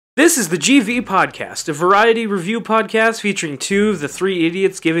This is the GV Podcast, a variety review podcast featuring two of the three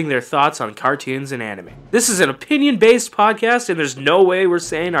idiots giving their thoughts on cartoons and anime. This is an opinion-based podcast, and there's no way we're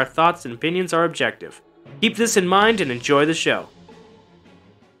saying our thoughts and opinions are objective. Keep this in mind and enjoy the show.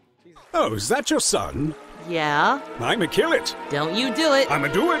 Oh, is that your son? Yeah. I'ma kill it. Don't you do it. I'ma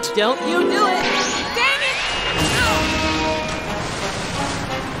do it. Don't you do it. Dang it!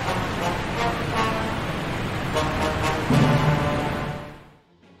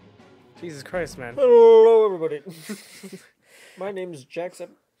 Jesus Christ, man. Hello, everybody. My name's Jackson.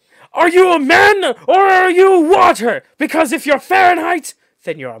 Are you a man or are you water? Because if you're Fahrenheit,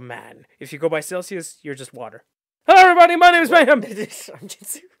 then you're a man. If you go by Celsius, you're just water. Hello, everybody. My name is Mayhem.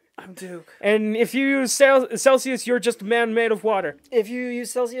 I'm Duke. And if you use Celsius, you're just a man made of water. If you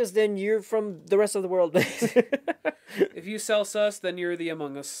use Celsius, then you're from the rest of the world. If you sell sus, then you're the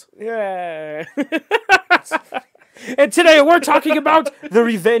Among Us. Yeah. And today we're talking about The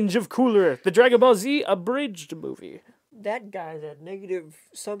Revenge of Cooler, the Dragon Ball Z Abridged movie. That guy's at negative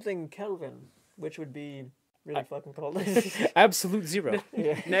something Kelvin, which would be really fucking cold. Absolute zero.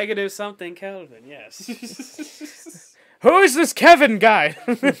 Yeah. Negative something Kelvin, yes. Who is this Kevin guy?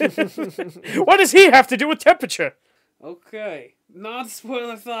 What does he have to do with temperature? Okay.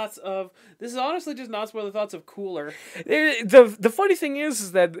 Non-spoiler thoughts of... This is honestly just non-spoiler thoughts of Cooler. The funny thing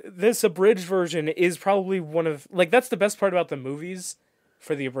is that this abridged version is probably one of... Like, that's the best part about the movies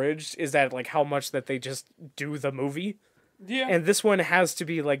for the abridged, is that, like, how much that they just do the movie. Yeah. And this one has to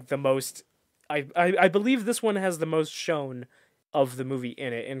be, like, the most... I believe this one has the most shown of the movie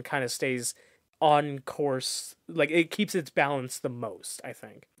in it and kind of stays on course. Like, it keeps its balance the most, I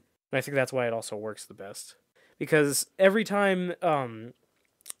think. And I think that's why it also works the best. Because every time,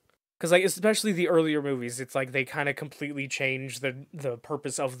 because like especially the earlier movies, it's like they kind of completely change the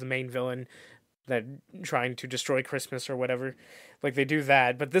purpose of the main villain, that trying to destroy Christmas or whatever, like they do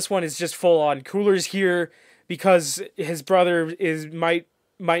that. But this one is just full on. Cooler's here because his brother might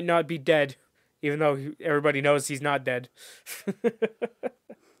not be dead, even though everybody knows he's not dead.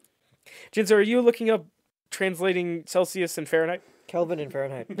 Jinzo, are you looking up translating Celsius and Fahrenheit? Kelvin and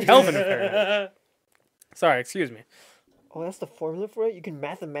Fahrenheit. Kelvin and Fahrenheit. Sorry, excuse me. Oh, that's the formula for it? You can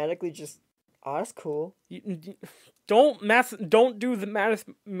mathematically just... Oh, that's cool. Don't do the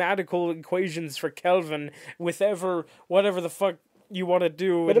mathematical equations for Kelvin with whatever the fuck you want to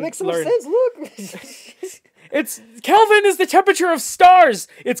do. But it makes so much sense, look! It's Kelvin is the temperature of stars.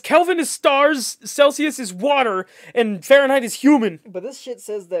 It's Kelvin is stars, Celsius is water, and Fahrenheit is human. But this shit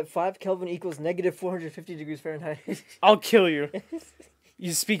says that 5 Kelvin equals negative 450 degrees Fahrenheit. I'll kill you.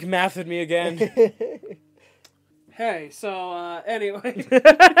 You speak math with me again. Hey, so, anyway.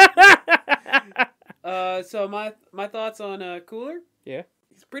 So my thoughts on Cooler? Yeah.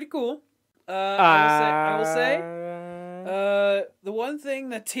 He's pretty cool. I will say, the one thing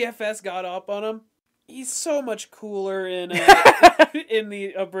that TFS got up on him, he's so much cooler in in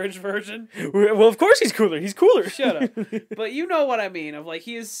the abridged version. Well, of course he's cooler. He's cooler. Shut up. But you know what I mean. Of like,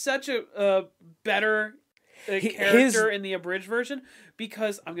 he is such a better character in the abridged version,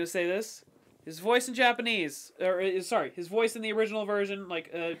 because I'm gonna say this: his voice in Japanese, his voice in the original version,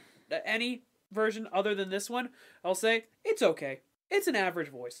 like any version other than this one, I'll say it's okay. It's an average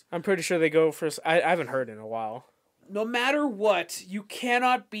voice. I'm pretty sure they go for... I haven't heard it in a while. No matter what, you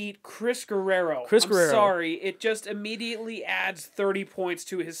cannot beat Chris Guerrero. I'm sorry, it just immediately adds 30 points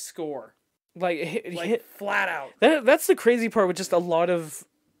to his score. Like flat out. That's the crazy part with just a lot of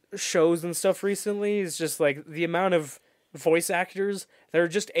shows and stuff recently, is just like the amount of voice actors that are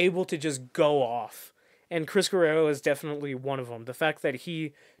just able to just go off. And Chris Guerrero is definitely one of them. The fact that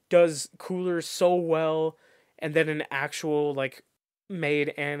he does Cooler so well, and then an actual, like,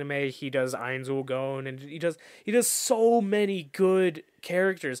 made anime, he does Ainz, and he does so many good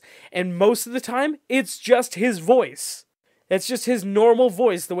characters, and most of the time it's just his voice. It's just his normal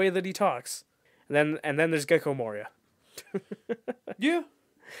voice, the way that he talks. And then there's Gecko Moria. Yeah.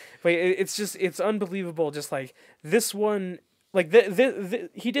 But it's unbelievable. Just like this one, like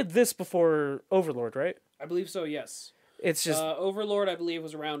he did this before Overlord, right? I believe so. Yes. It's just Overlord. I believe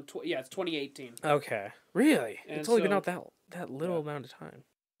was around. It's 2018. Okay, really? And it's only been out that little amount of time.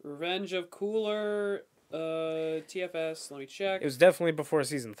 Revenge of Cooler. TFS. Let me check. It was definitely before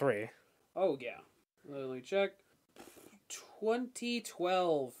season 3. Oh yeah. Let me check.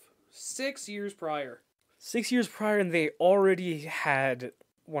 2012. 6 years prior. 6 years prior, and they already had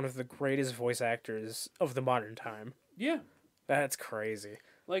one of the greatest voice actors of the modern time. Yeah. That's crazy.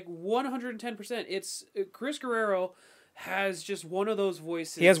 Like 110%. It's Chris Guerrero has just one of those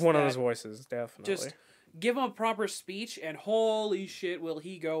voices. He has one of those voices, definitely. Just give him a proper speech, and holy shit, will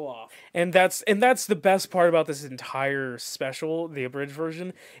he go off. And that's the best part about this entire special, the abridged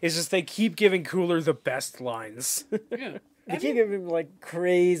version, is just they keep giving Cooler the best lines. Yeah. They keep giving him like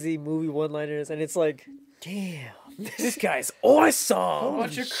crazy movie one-liners, and it's like, damn, This guy's awesome. A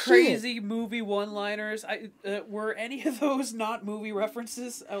bunch of crazy movie one-liners. Were any of those not movie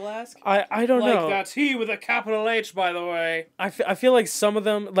references, I'll ask? I don't know. Like, that's he with a capital H, by the way. I feel like some of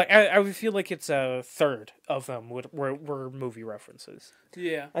them, like I would feel like it's a third of them were movie references.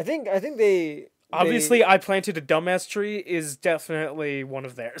 Yeah. I think they Obviously, I Planted a Dumbass Tree is definitely one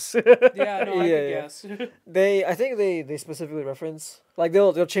of theirs. Yeah, no, I could guess. I think they specifically reference, like,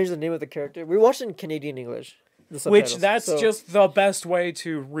 they'll change the name of the character. We watched in Canadian English, the subtitles, Which that's so- just the best way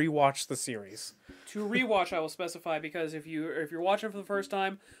to rewatch the series. To rewatch, I will specify, because if you're watching for the first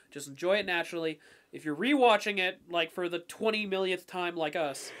time, just enjoy it naturally. If you're rewatching it, like for the 20 millionth time, like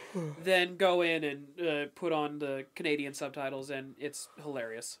us, then go in and put on the Canadian subtitles, and it's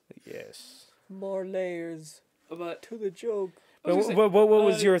hilarious. Yes. more layers But to the joke. What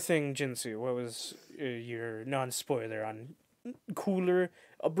was your thing, Jinsu? What was your non-spoiler on Cooler,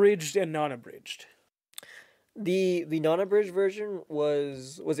 abridged and non-abridged? The non-abridged version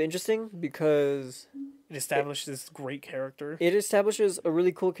was interesting because It established this great character. it establishes a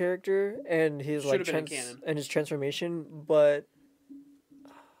really cool character and his Should like have been in canon. and his transformation, but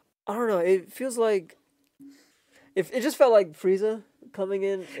I don't know. It feels like it just felt like Frieza coming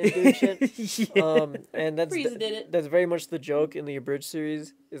in and doing shit. And that's Frieza did it. That's very much the joke in the abridged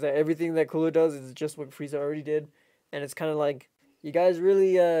series, is that everything that Cooler does is just what Frieza already did, and it's kind of like you guys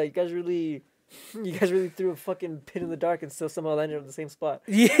really threw a fucking pin in the dark and still somehow landed on the same spot.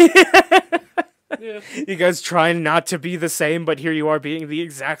 yeah. You guys trying not to be the same, but here you are being the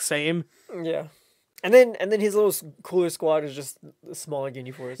exact same. Yeah. And then his little Cooler squad is just a smaller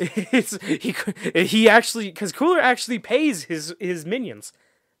Guinea Force. He actually, because Cooler actually pays his minions.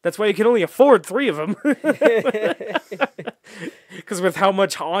 That's why he can only afford 3 of them. Because with how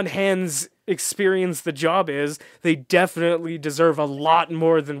much on-hands experience the job is, they definitely deserve a lot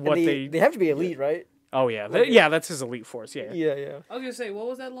more than what they have to be elite, right? Oh yeah, yeah, that's his elite force. Yeah. Yeah. I was gonna say, what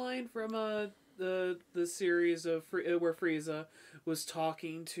was that line from the series of where Frieza was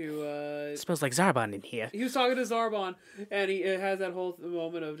talking to It smells like Zarbon in here. he was talking to Zarbon, and he has that whole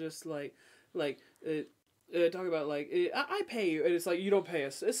moment of just talking about I pay you, and it's like, you don't pay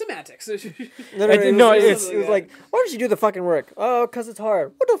us. It's semantics. No, it's- it was like, why don't you do the fucking work? Oh, because it's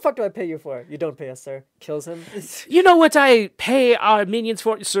hard. What the fuck do I pay you for? You don't pay us, sir. Kills him. You know what I pay our minions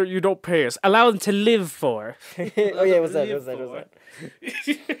for, sir? You don't pay us. Allow them to live for. Oh yeah, it was that.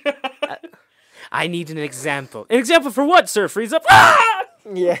 I need an example. An example for what, Sir Frieza? Ah!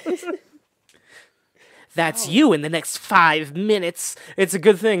 Yeah. That's you in the next 5 minutes. It's a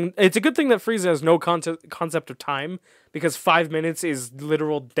good thing. It's a good thing that Frieza has no concept of time, because 5 minutes is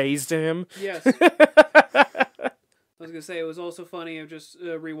literal days to him. Yes. I was gonna say, it was also funny of just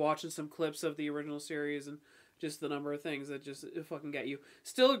rewatching some clips of the original series and just the number of things that just fucking get you.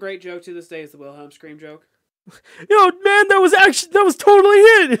 Still a great joke to this day is the Wilhelm scream joke. Yo, man, that was totally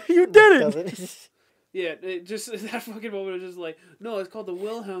it. You did it. Does it? Yeah, it just that fucking moment was just like, no, it's called the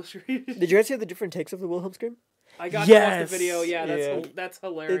Wilhelm scream. Did you guys hear the different takes of the Wilhelm scream? I got to watch Yes. the video. Yeah, Yeah. that's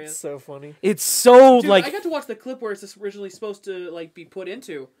hilarious. It's so funny. It's so Dude, like I got to watch the clip where it's originally supposed to be put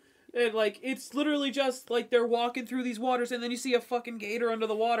into. And it's literally just they're walking through these waters, and then you see a fucking gator under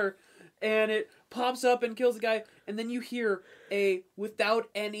the water, and it pops up and kills the guy, and then you hear without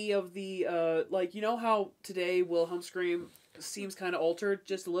any of the you know how today Wilhelm scream seems kind of altered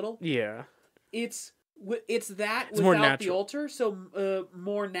just a little. yeah. It's that It's more without the natural. alter, so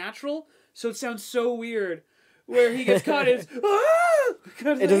more natural. So it sounds so weird. Where he gets caught, it's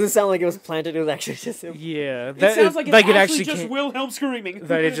It doesn't sound like it was planted. It was actually just him. Yeah. It sounds like it's it actually just came- Wilhelm screaming.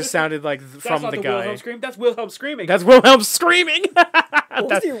 that it just sounded like That's from not the Wilhelm guy. scream. That's Wilhelm screaming. That's Wilhelm screaming.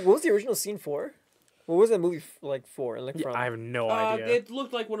 What was the original scene for? What was that movie for? And from? I have no idea. It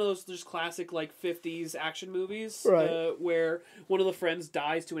looked like one of those just classic 50s action movies, Right. where one of the friends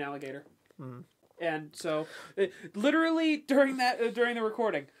dies to an alligator, and so literally during the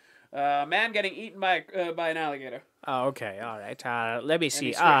recording, man getting eaten by an alligator. Oh, okay, all right. Let me see.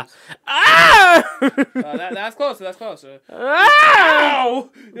 he Ah, That's close. That's close. ah! Ow!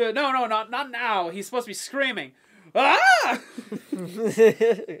 No, not now. He's supposed to be screaming. Ah!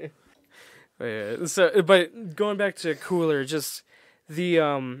 Yeah, so, but going back to Cooler, just the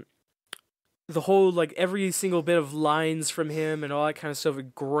whole every single bit of lines from him and all that kind of stuff are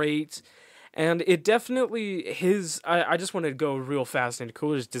great, and it definitely I just want to go real fast into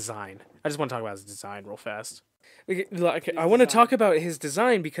Cooler's design. I just want to talk about his design real fast. I want to talk about his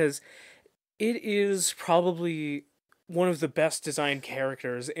design because It is probably one of the best designed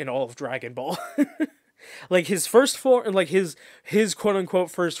characters in all of Dragon Ball. Like his first form, like his quote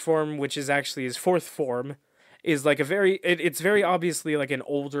unquote first form, which is actually his fourth form, is like it's very obviously like an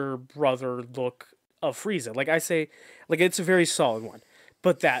older brother look of Frieza. Like I say, like it's a very solid one.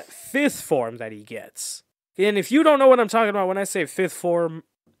 But that fifth form that he gets, and if you don't know what I'm talking about when I say fifth form,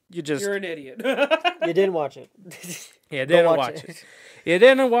 you're an idiot. You didn't watch it. Yeah, didn't watch it. You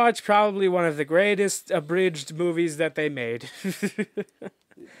didn't watch probably one of the greatest abridged movies that they made.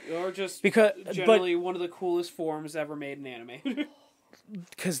 Or just generally one of the coolest forms ever made in anime.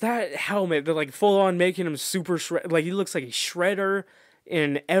 Because that helmet, they're like full on making him super like he looks like a shredder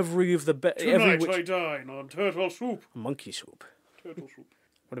in every of the Tonight I dine on turtle soup. Monkey soup. Turtle soup.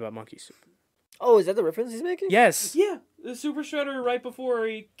 What about monkey soup? Oh, is that the reference he's making? Yes. Yeah, the Super Shredder right before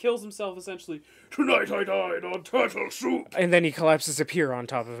he kills himself, essentially. Tonight I dine on turtle soup. And then he collapses a pier on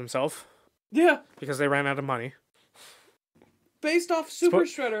top of himself. Yeah. Because they ran out of money. Based off Super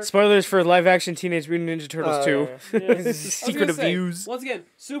Shredder. Spoilers for live action Teenage Mutant Ninja Turtles 2. Yeah. Secret of Views. Once again,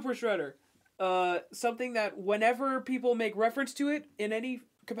 Super Shredder. Something that whenever people make reference to it in any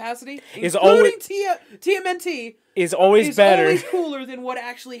capacity, is including TMNT, is always better. Always cooler than what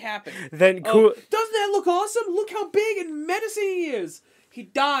actually happened. Then cool. Doesn't that look awesome? Look how big and menacing he is. He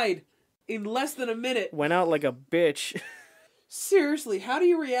died in less than a minute. Went out like a bitch. Seriously, how do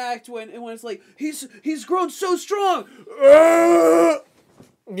you react when it's like he's grown so strong?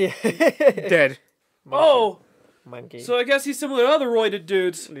 Yeah. Dead. Monkey. So I guess he's similar to other roided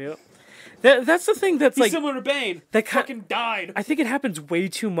dudes. Yep. That's the thing that's he's like similar to Bane. That fucking died. I think it happens way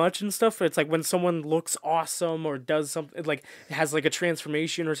too much and stuff. It's like when someone looks awesome or does something like has like a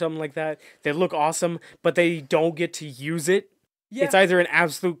transformation or something like that. They look awesome, but they don't get to use it. Yeah. It's either an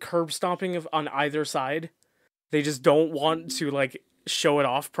absolute curb stomping on either side. They just don't want to like show it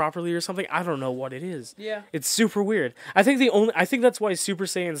off properly or something. I don't know what it is. Yeah. It's super weird. I think that's why Super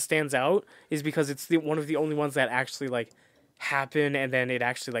Saiyan stands out is because it's one of the only ones that actually like happen and then it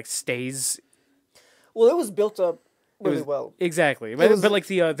actually like stays. Well, it was built up really well. Exactly. But like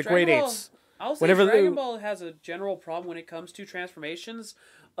the Great Apes. I'll say Dragon Ball has a general problem when it comes to transformations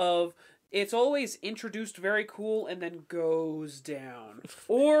of it's always introduced very cool and then goes down.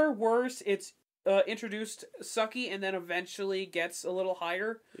 Or worse, it's introduced sucky and then eventually gets a little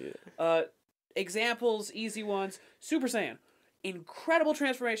higher. Yeah. Examples, easy ones. Super Saiyan. Incredible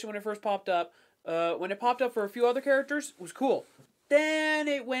transformation when it first popped up. When it popped up for a few other characters, it was cool. Then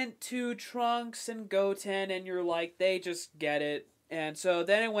it went to Trunks and Goten, and you're like, they just get it. And so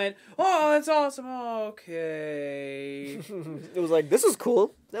then it went, oh, that's awesome. Okay. It was like, this is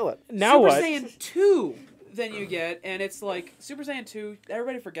cool. Now what? Super Saiyan 2, then you get, and it's like, Super Saiyan 2,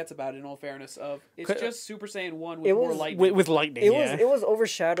 everybody forgets about it in all fairness of, it's just Super Saiyan 1 with more lightning. With lightning, It was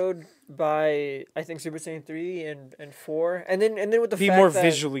overshadowed by, I think, Super Saiyan 3 and 4. And then with the fact more that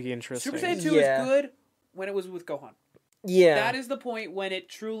visually interesting. Super Saiyan 2 is good when it was with Gohan. Yeah. That is the point when it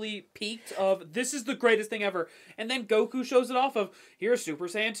truly peaked of, this is the greatest thing ever. And then Goku shows it off of, here's Super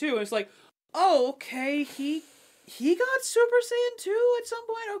Saiyan 2. And it's like, oh, okay, he got Super Saiyan 2 at some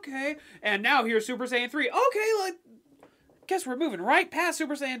point, okay. And now here's Super Saiyan 3. Okay, like, guess we're moving right past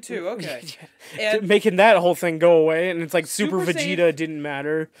Super Saiyan 2, okay. And making that whole thing go away, and it's like Super Vegeta didn't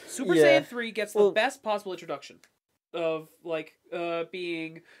matter. Super Saiyan 3 gets the best possible introduction of, like,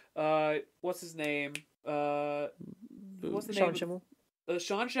 being, what's his name? What's the name?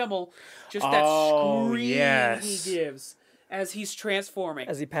 Sean Schemmel. Just that scream he gives as he's transforming.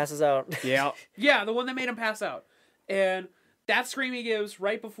 As he passes out. Yeah. Yeah, the one that made him pass out. And that scream he gives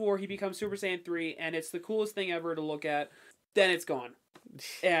right before he becomes Super Saiyan 3, and it's the coolest thing ever to look at. Then it's gone.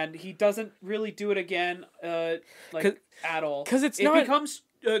 And he doesn't really do it again, at all. Because it becomes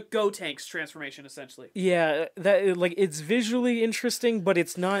Gotank's transformation, essentially. Yeah, that like it's visually interesting, but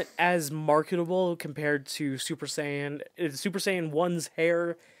it's not as marketable compared to Super Saiyan. Super Saiyan 1's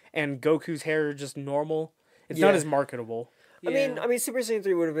hair and Goku's hair are just normal. It's not as marketable. Yeah. I mean, Super Saiyan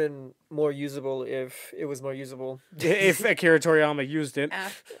 3 would have been more usable if it was more usable. If Akira Toriyama used it.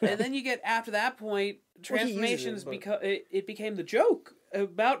 And then you get, after that point, transformations, it became the joke.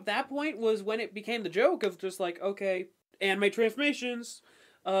 About that point was when it became the joke of just like, okay, anime transformations.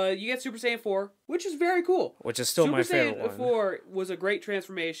 You get Super Saiyan 4, which is very cool. Which is still my favorite one. Super Saiyan 4 was a great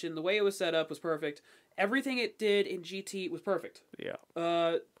transformation. The way it was set up was perfect. Everything it did in GT was perfect. Yeah.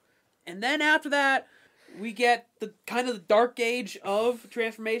 And then after that, we get the kind of the dark age of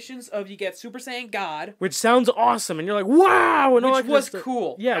transformations of you get Super Saiyan God. Which sounds awesome, and you're like, wow! And which was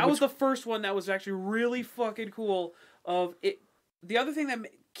cool. Yeah, that was the first one that was actually really fucking cool. Of it. The other thing that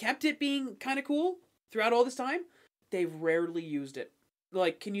kept it being kind of cool throughout all this time, they've rarely used it.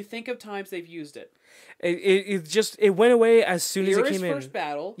 like, can you think of times they've used it? It went away as soon as it came in. First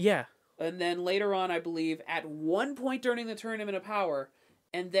battle. Yeah. And then later on, I believe, at one point during the Tournament of Power,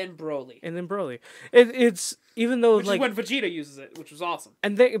 and then Broly. It's even though which like is when Vegeta uses it, which was awesome.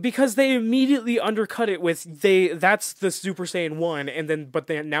 And because they immediately undercut it with that's the Super Saiyan 1, and then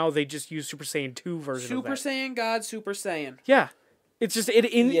now they just use Super Saiyan 2 version Super of that. Saiyan God, Super Saiyan. Yeah. It's just Super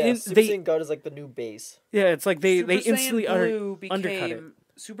Saiyan God is like the new base. Yeah, it's like they instantly undercut it.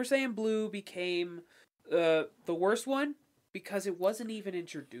 Super Saiyan Blue became the worst one because it wasn't even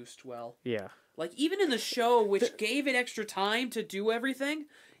introduced well. Yeah. Like, even in the show, which gave it extra time to do everything,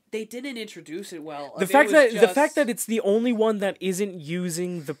 they didn't introduce it well. The fact that it's the only one that isn't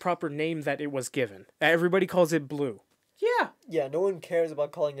using the proper name that it was given. Everybody calls it Blue. Yeah. Yeah, no one cares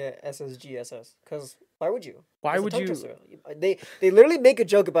about calling it SSGSS. Because why would you? Why would you? They literally make a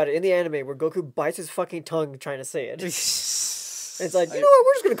joke about it in the anime where Goku bites his fucking tongue trying to say it. It's like, you know what,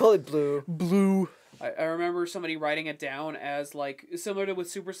 we're just going to call it Blue. Blue. I remember somebody writing it down as, like, similar to with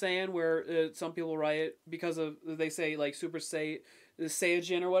Super Saiyan, where some people write it because of, they say, like, Super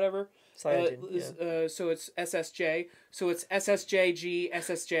Saiyajin or whatever. Saiyajin, so it's SSJ. So it's SSJG,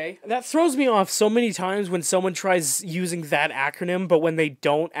 SSJ. That throws me off so many times when someone tries using that acronym, but when they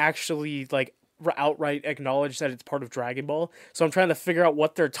don't actually, like, outright acknowledge that it's part of Dragon Ball. So I'm trying to figure out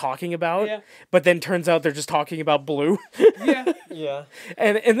what they're talking about, but then turns out they're just talking about Blue. Yeah.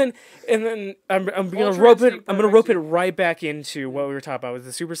 And then I'm gonna rope it right back into what we were talking about with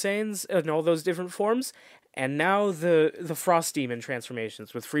the Super Saiyans and all those different forms, and now the Frost Demon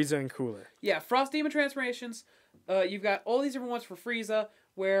transformations with Frieza and Cooler. Yeah, Frost Demon transformations. You've got all these different ones for Frieza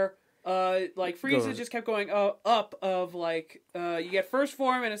where like Frieza just kept going up of like you get first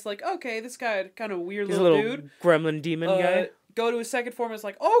form and it's like, okay, this guy kind of weird little dude, gremlin demon guy. Go to his second form and it's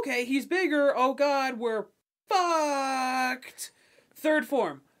like, okay, he's bigger. Oh god, we're fucked. Third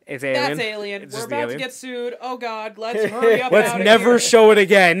form. It's alien. That's alien. We're about to get sued. Oh god, let's hurry up. Let's never show it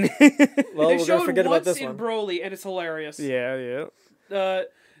again. Well, they we're showed gonna forget once about this in one. Broly and it's hilarious. Yeah.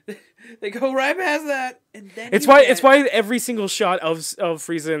 They go right past that, and then it's why every single shot of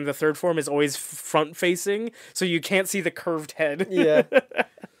Frieza in the third form is always front facing, so you can't see the curved head. Yeah.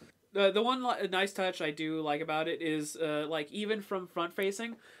 The one nice touch I do like about it is like even from front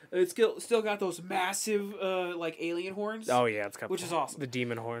facing, it's still got those massive like alien horns. Oh yeah, it's got which is awesome. The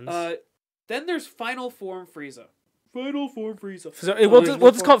demon horns. Then there's Final Form Frieza. Final Form Frieza. So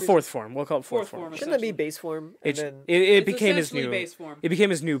we'll just call it fourth form. We'll call it fourth form. Shouldn't that be base form? It became his new base form. It became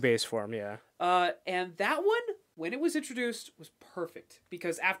his new base form. Yeah. And that one, when it was introduced, was perfect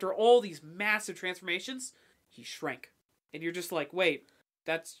because after all these massive transformations, he shrank, and you're just like, wait,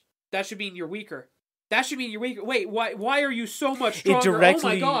 that should mean you're weaker. That should mean you're weaker. Wait, why are you so much stronger? Oh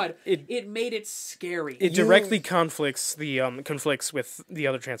my god! It made it scary. It directly conflicts with the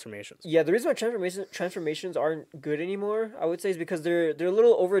other transformations. Yeah, the reason why transformations aren't good anymore, I would say, is because they're a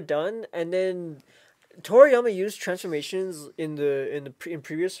little overdone, and then Toriyama used transformations in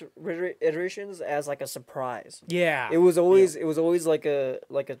previous iterations as like a surprise. Yeah, it was always like a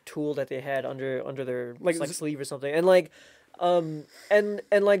tool that they had under their like sleeve or something, and like and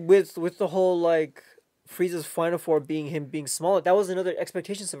like with the whole like Frieza's final form being smaller, that was another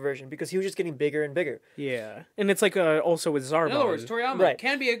expectation subversion because he was just getting bigger and bigger. Yeah, and it's like also with Zarbon. In other words, Toriyama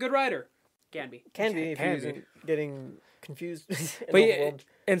can be a good writer. Can be if he isn't getting confused.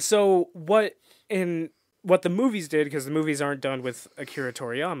 And so what the movies did, because the movies aren't done with Akira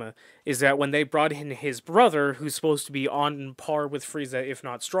Toriyama, is that when they brought in his brother, who's supposed to be on par with Frieza, if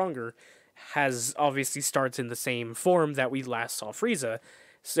not stronger, obviously starts in the same form that we last saw Frieza.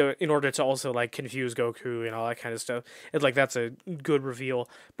 So in order to also like confuse Goku and all that kind of stuff, it's like that's a good reveal.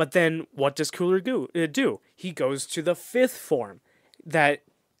 But then what does Cooler do? He goes to the fifth form that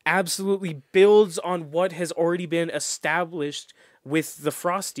absolutely builds on what has already been established with the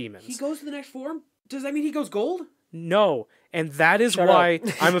Frost Demons. He goes to the next form? Does that mean he goes gold? No. And that is why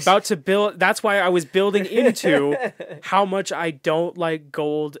I'm about to build. That's why I was building into how much I don't like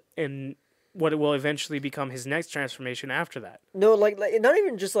gold and what it will eventually become his next transformation after that. No, like not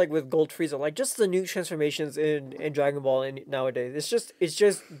even just like with Gold Frieza, like just the new transformations in Dragon Ball and nowadays. It's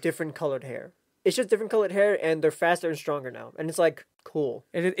just different colored hair. It's just different colored hair, and they're faster and stronger now. And it's like cool.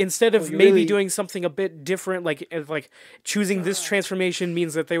 And instead of maybe doing something a bit different, like choosing this transformation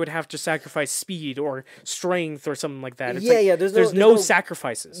means that they would have to sacrifice speed or strength or something like that. It's there's no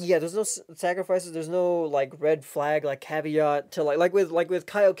sacrifices. Yeah, there's no sacrifices. There's no like red flag, like caveat to like with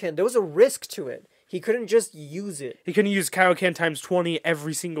Kaioken. There was a risk to it. He couldn't just use it. He couldn't use Kaioken times 20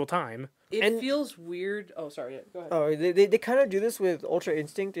 every single time. It feels weird. Oh, sorry. Yeah, go ahead. Oh, they kind of do this with Ultra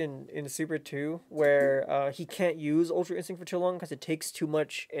Instinct in Super 2, where he can't use Ultra Instinct for too long because it takes too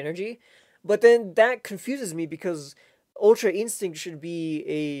much energy. But then that confuses me because Ultra Instinct should be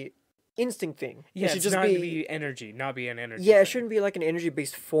a instinct thing. Yeah, it should just not be energy, not be an energy. Yeah, thing. it shouldn't be like an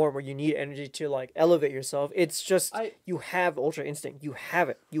energy-based form where you need energy to like elevate yourself. It's just you have Ultra Instinct. You have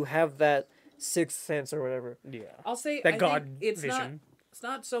it. You have that sixth sense or whatever. Yeah. I'll say that I God think it's vision. It's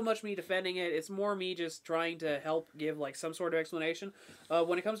not so much me defending it. It's more me just trying to help give like some sort of explanation.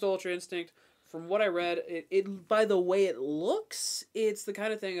 When it comes to Ultra Instinct, from what I read, it by the way it looks, it's the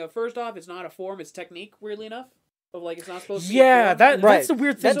kind of thing of first off, it's not a form, it's technique. Weirdly enough, of like it's not supposed to. Yeah, be a form. that's the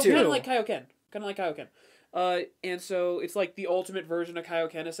weird thing so too. Kind of like Kaioken. And so it's like the ultimate version of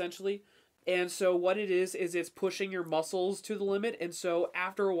Kaioken essentially. And so what it is it's pushing your muscles to the limit. And so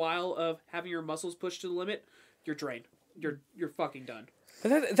after a while of having your muscles pushed to the limit, you're drained. You're fucking done.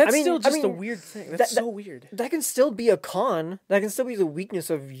 But that's still just a weird thing. That's so weird. That can still be a con. That can still be the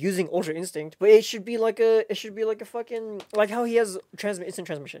weakness of using Ultra Instinct. But it should be like a fucking like how he has instant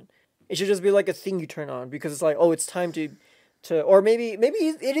transmission. It should just be like a thing you turn on because it's like, oh, it's time to or maybe it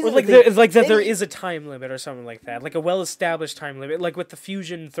is or like it's like that there is a time limit or something like that, like a well-established time limit, like with the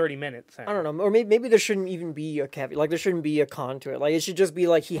fusion 30-minute thing. I don't know, or maybe there shouldn't even be a caveat, like there shouldn't be a con to it. Like it should just be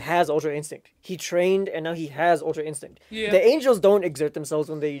like he has Ultra Instinct. He trained and now he has Ultra Instinct. Yeah. The angels don't exert themselves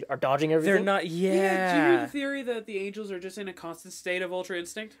when they are dodging everything. They're not. Do you hear the theory that the angels are just in a constant state of Ultra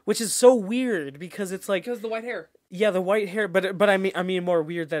Instinct? Which is so weird because it's like Because the white hair. yeah, the white hair, but I mean more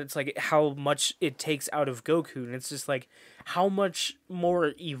weird that it's like how much it takes out of Goku, and it's just like how much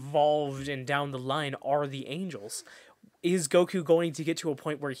more evolved and down the line are the angels? Is Goku going to get to a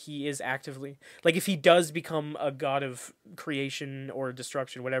point where he is actively like if he does become a god of creation or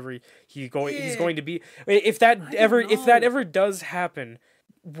destruction, whatever he's going to be? If that ever does happen,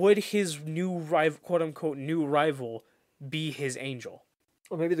 would his new rival, quote unquote new rival, be his angel?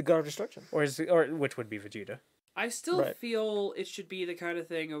 Or maybe the god of destruction. Or which would be Vegeta? I still feel it should be the kind of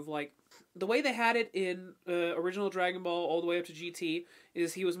thing of like the way they had it in original Dragon Ball all the way up to GT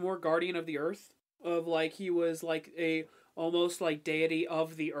is he was more guardian of the earth, of like he was like a almost like deity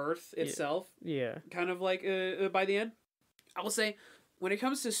of the earth itself. Yeah. Kind of like by the end. I will say when it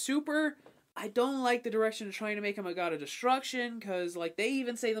comes to Super, I don't like the direction of trying to make him a god of destruction because like they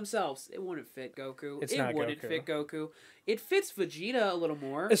even say themselves it wouldn't fit Goku. It wouldn't fit Goku. It fits Vegeta a little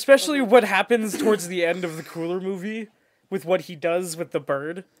more. Especially what happens towards the end of the Cooler movie with what he does with the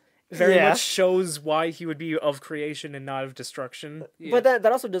bird. Very much shows why he would be of creation and not of destruction. Yeah. But that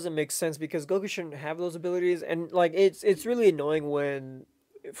also doesn't make sense because Goku shouldn't have those abilities, and like it's really annoying when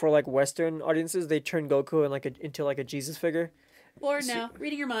for like Western audiences they turn Goku into a Jesus figure. Lord, now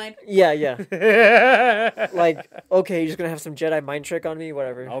reading your mind. Yeah. Like, okay, you're just gonna have some Jedi mind trick on me,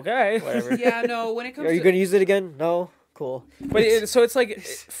 whatever. Okay. Whatever. Yeah, no. When it comes, are you gonna use it again? No. Cool. But so it's like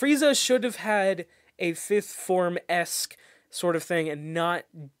Frieza should have had a fifth form-esque sort of thing and not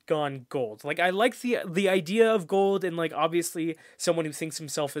gone gold. Like I like the idea of gold, and like obviously someone who thinks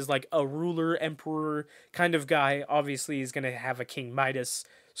himself as like a ruler, emperor kind of guy obviously is going to have a King Midas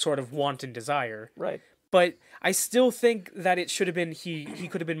sort of want and desire. Right. But I still think that it should have been he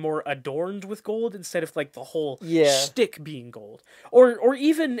could have been more adorned with gold instead of like the whole shtick being gold, or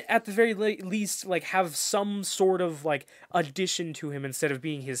even at the very least like have some sort of like addition to him instead of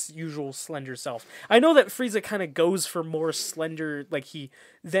being his usual slender self. I know that Frieza kind of goes for more slender, like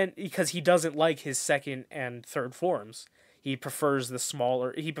because he doesn't like his second and third forms. He prefers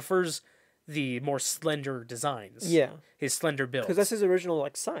the more slender designs. Yeah. His slender build. Because that's his original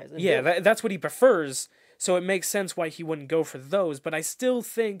like size. Yeah, that's what he prefers. So it makes sense why he wouldn't go for those, but I still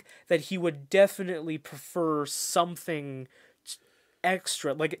think that he would definitely prefer something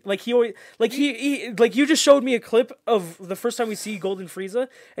extra. Like he always he you just showed me a clip of the first time we see Golden Frieza,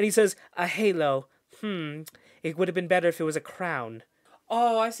 and he says a halo. It would have been better if it was a crown.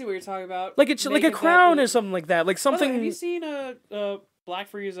 Oh, I see what you're talking about. Like a crown or something like that. Like something. Have you seen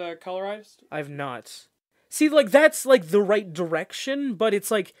Black Frieza colorized? I've not. See, like that's like the right direction, but it's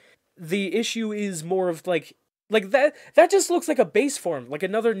like the issue is more of like that just looks like a base form, like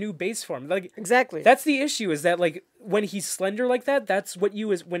another new base form. Like exactly. That's the issue, is that like when he's slender like that, that's what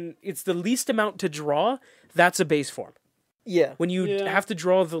when it's the least amount to draw, that's a base form. Yeah. When you have to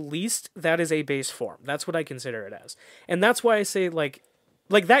draw the least, that is a base form. That's what I consider it as. And that's why I say like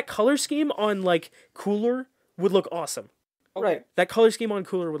that color scheme on like Cooler would look awesome. Okay. Right. That color scheme on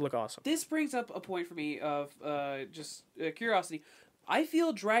Cooler would look awesome. This brings up a point for me of just curiosity. I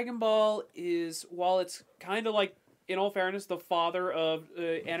feel Dragon Ball is, while it's kind of like in all fairness, the father of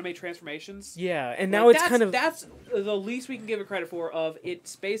anime transformations. Yeah, and now it's kind of... That's the least we can give it credit for.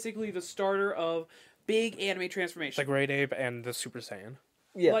 It's basically the starter of big anime transformations. The Great Ape and the Super Saiyan.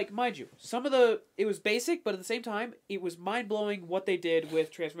 Yeah. Like, mind you, it was basic, but at the same time, it was mind-blowing what they did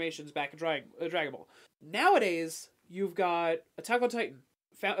with transformations back in Dragon Ball. Nowadays, you've got Attack on Titan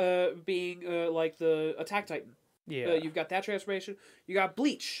being like the Attack Titan. Yeah. You've got that transformation. You got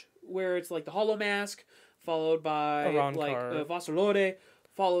Bleach, where it's like the Hollow Mask, followed by like Vasalore,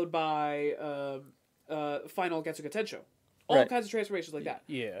 followed by Final Getsuga Tensho. All kinds of transformations like that.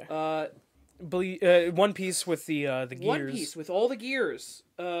 Yeah. One Piece with the gears. One Piece with all the gears.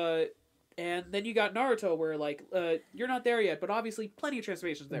 And then you got Naruto, where like you're not there yet, but obviously plenty of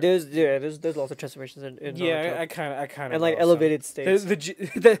transformations there. There's lots of transformations in Naruto. Yeah, I kind of and like elevated states.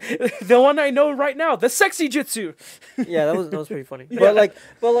 The one I know right now, the sexy jutsu. Yeah, that was pretty funny. But like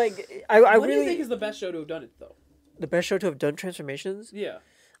I what really do you think is the best show to have done it though? The best show to have done transformations? Yeah.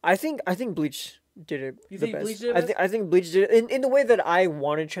 I think Bleach did it. You the think best. Bleach did it? I think Bleach did it in the way that I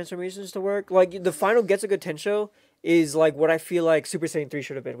wanted transformations to work. Like the final Getsuga Tensho is like what I feel like Super Saiyan 3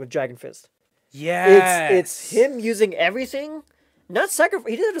 should have been with Dragon Fist. Yeah, it's him using everything. Not sacrifice.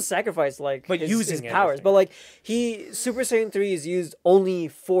 He doesn't have to sacrifice like his powers, but like Super Saiyan 3 is used only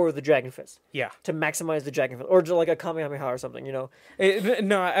for the Dragon Fist. Yeah, to maximize the Dragon Fist, or like a Kamehameha or something. You know.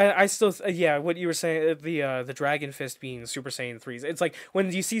 I still what you were saying, the Dragon Fist being Super Saiyan 3s. It's like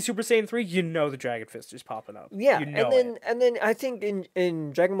when you see Super Saiyan 3, you know the Dragon Fist is popping up. Yeah, you know and then I think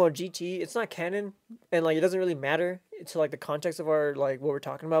in Dragon Ball GT, it's not canon, and like it doesn't really matter to like the context of our like what we're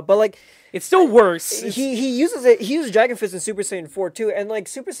talking about, but like it still works. He uses it. He used Dragon Fist in Super Saiyan 4 too, and like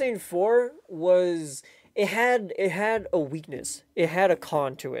Super Saiyan 4 was it had a weakness. It had a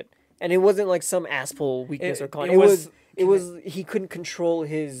con to it, and it wasn't like some asshole weakness or con. It was he couldn't control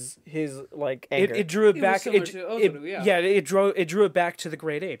his like anger. It drew it back. It drew it back to the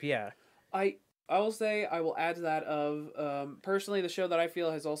Great Ape. Yeah. I will say I will add to that personally the show that I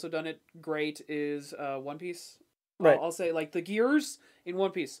feel has also done it great is One Piece. Right. I'll say like the gears in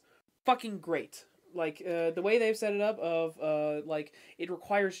One Piece, fucking great. Like the way they've set it up of like it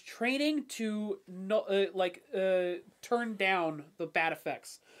requires training to turn down the bad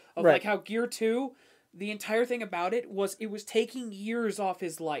effects of like how Gear 2, the entire thing about it was taking years off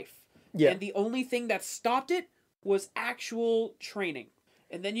his life. Yeah. And the only thing that stopped it was actual training.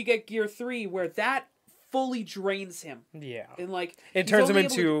 And then you get Gear 3 where that fully drains him. Yeah. And like it turns him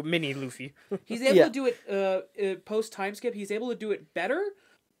into mini Luffy. He's able to do it post time skip. He's able to do it better,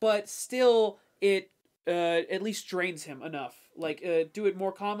 but still it at least drains him enough. Like do it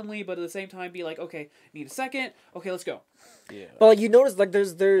more commonly, but at the same time be like, okay, need a second. Okay, let's go. Yeah. But like you notice like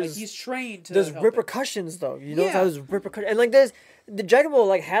there's like, he's trained to there's repercussions though. You notice how there's repercussions, and like there's the Dragon Ball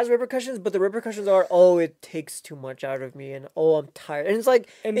like has repercussions, but the repercussions are it takes too much out of me, and I'm tired, and it's like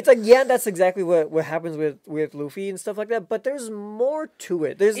yeah, that's exactly what happens with Luffy and stuff like that. But there's more to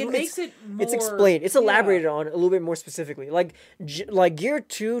it. It's explained. It's elaborated on a little bit more specifically. Like Gear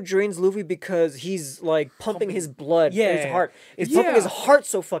 2 drains Luffy because he's like pumping his blood in his heart. It's pumping his heart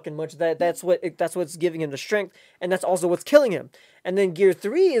so fucking much that's what's giving him the strength, and that's also what's killing him. And then Gear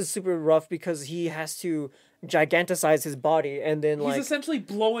 3 is super rough because he has to giganticize his body, and then he's essentially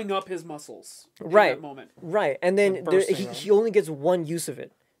blowing up his muscles in that moment. Right, and then he only gets one use of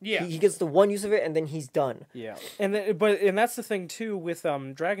it. Yeah, he gets the one use of it, and then he's done. Yeah, and that's the thing too with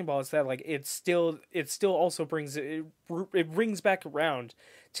Dragon Ball is that like it still also brings it rings back around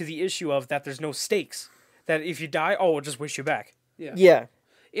to the issue of that there's no stakes. That if you die, we'll just wish you back. Yeah. Yeah.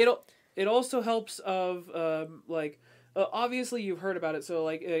 It also helps of obviously you've heard about it. So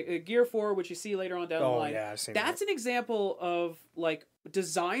like Gear 4, which you see later on down the line. Yeah, I've seen that's an example of like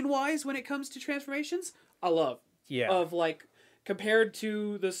design wise when it comes to transformations. I love. Yeah. Of like compared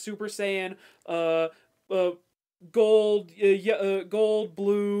to the Super Saiyan gold,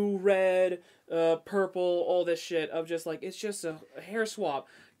 blue, red, purple, all this shit of just like it's just a hair swap.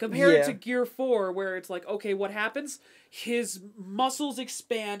 Compared to Gear 4, where it's like, okay, what happens? His muscles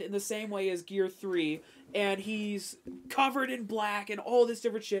expand in the same way as Gear 3, and he's covered in black and all this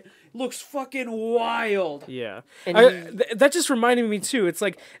different shit. Looks fucking wild. Yeah. That just reminded me, too. It's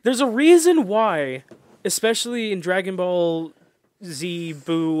like, there's a reason why, especially in Dragon Ball Z,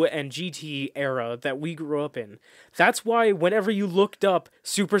 Buu, and GT era that we grew up in. That's why whenever you looked up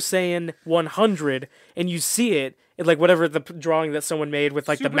Super Saiyan 100 and you see it, like whatever the drawing that someone made with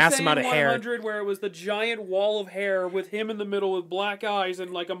like Super the mass Saiyan amount of hair. 100, where it was the giant wall of hair with him in the middle with black eyes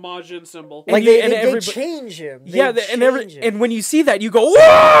and like a Majin symbol. Like they change him. And when you see that, you go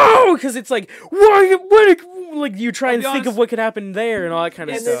whoa, because it's like what like you try and think of what could happen there and all that kind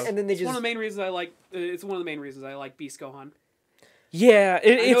of stuff. And then they it's one of the main reasons I like. It's one of the main reasons I like Beast Gohan. Yeah, I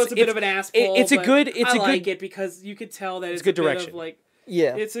know it's a bit of an ass pull, I like it because you could tell that it's good a direction. Bit of like,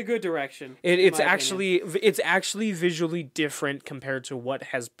 yeah, it's a good direction. It's actually visually different compared to what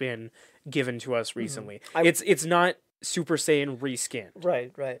has been given to us recently. It's not Super Saiyan reskinned.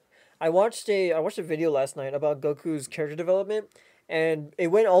 Right. I watched a video last night about Goku's character development, and it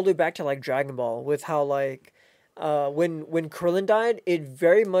went all the way back to like Dragon Ball with how like when Krillin died, it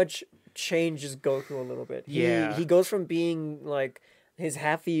very much changes Goku a little bit. He goes from being like his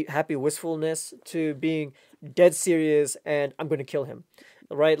happy wistfulness to being dead serious and I'm gonna kill him,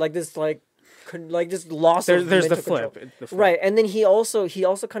 right? Like this just loss. There's the flip. Right, and then he also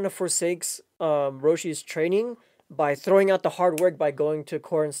kind of forsakes Roshi's training by throwing out the hard work by going to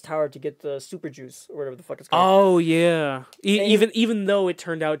Korin's tower to get the super juice or whatever the fuck it's called. Oh yeah, even though it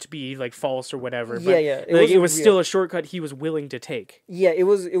turned out to be like false or whatever. But, it was still a shortcut he was willing to take. Yeah, it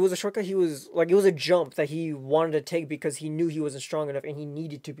was a shortcut it was a jump that he wanted to take because he knew he wasn't strong enough and he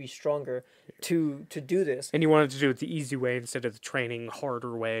needed to be stronger to do this. And he wanted to do it the easy way instead of the training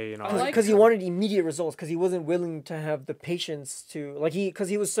harder way and all that. Because he wanted immediate results because he wasn't willing to have the patience to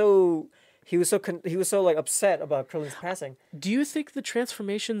he was so like upset about Krillin's passing. Do you think the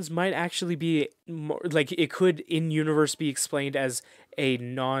transformations might actually be more, like it could in universe be explained as a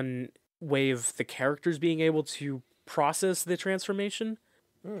non-way of the characters being able to process the transformation?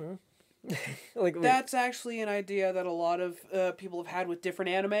 That's actually an idea that a lot of people have had with different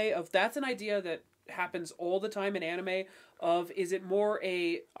anime. That's an idea that happens all the time in anime. Is it more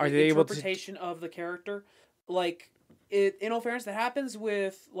an interpretation of the character? Like, in all fairness, that happens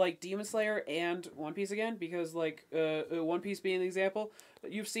with like Demon Slayer and One Piece again, because like One Piece being the example,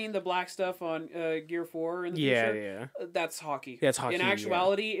 you've seen the black stuff on Gear 4 in the future. Yeah. That's hockey. That's hockey. In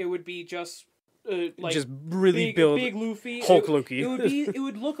actuality, it would be just just really big Luffy, Hulk Luffy. It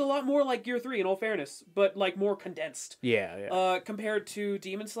would look a lot more like Gear 3 in all fairness, but like more condensed. Yeah. Compared to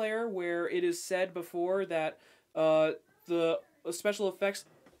Demon Slayer, where it is said before that the special effects.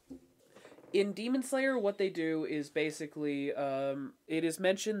 In Demon Slayer, what they do is basically, it is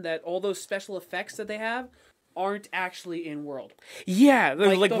mentioned that all those special effects that they have aren't actually in world. Yeah,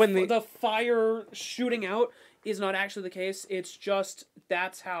 like when the fire shooting out is not actually the case. It's just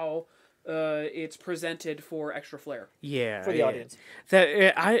that's how it's presented for extra flair. Yeah, for the audience.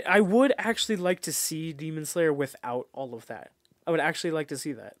 That I would actually like to see Demon Slayer without all of that. I would actually like to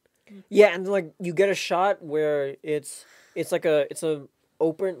see that. Yeah, and like you get a shot where it's a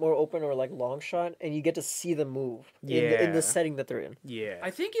more open or like long shot, and you get to see them move in the setting that they're in. Yeah,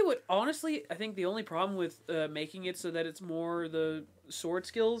 I think it would honestly. I think the only problem with making it so that it's more the sword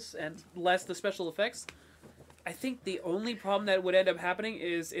skills and less the special effects. I think the only problem that would end up happening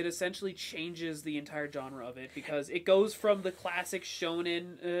is it essentially changes the entire genre of it, because it goes from the classic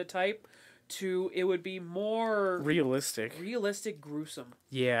shonen type to it would be more realistic, gruesome.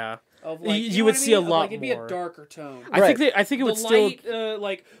 Yeah. Of like, you would see a lot it'd be a darker tone. I think it would light,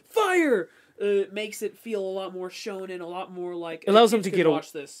 like fire makes it feel a lot more shonen, a lot more like it allows them to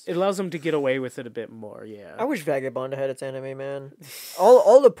watch this. It allows them to get away with it a bit more. Yeah. I wish Vagabond had its anime, man.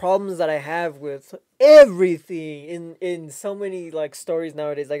 all the problems that I have with everything in so many like stories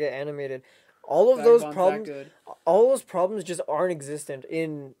nowadays that get animated, all of those problems just aren't existent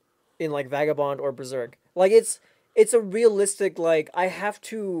in like Vagabond or Berserk. Like it's a realistic, like I have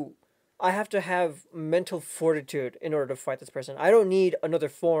to have mental fortitude in order to fight this person. I don't need another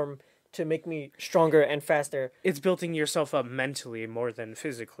form to make me stronger and faster. It's building yourself up mentally more than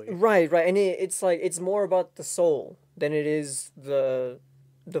physically. Right, and it's like it's more about the soul than it is the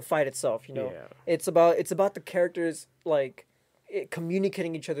fight itself. You know, it's about the characters like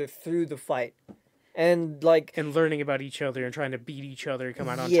communicating each other through the fight. And like learning about each other and trying to beat each other and come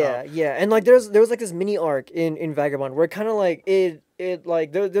out on top. Yeah, and like there was like this mini arc in Vagabond where kind of like it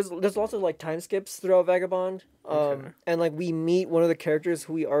like there's lots of like time skips throughout Vagabond. And like we meet one of the characters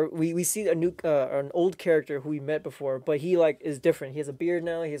who we see a new an old character who we met before, but he like is different. He has a beard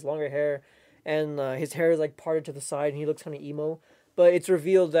now. He has longer hair, and his hair is like parted to the side, and he looks kind of emo. But it's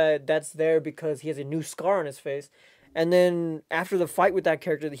revealed that that's there because he has a new scar on his face. And then after the fight with that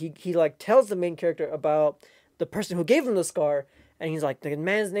character, he like tells the main character about the person who gave him the scar, and he's like, the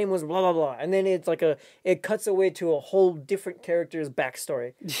man's name was blah blah blah. And then it's like it cuts away to a whole different character's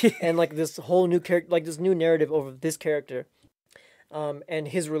backstory, and like this whole new character, like this new narrative over this character, and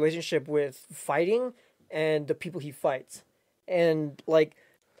his relationship with fighting, and the people he fights, and like,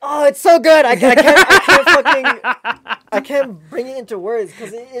 oh, it's so good. I can't bring it into words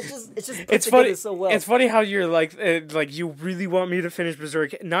because it's just put together so well. It's funny how you're like you really want me to finish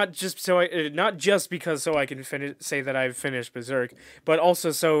Berserk, not just because I can say that I've finished Berserk, but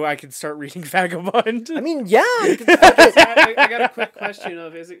also so I can start reading Vagabond. I mean, yeah. I got a quick question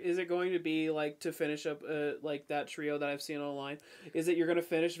of is it going to be like to finish up like that trio that I've seen online? Is it you're going to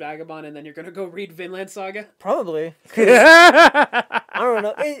finish Vagabond and then you're going to go read Vinland Saga? Probably. I don't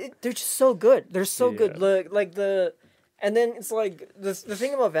know. They're just so good. They're so good. And then it's like the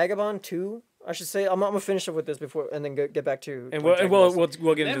thing about Vagabond too. I should say I'm gonna finish up with this before and then get back to. And we'll get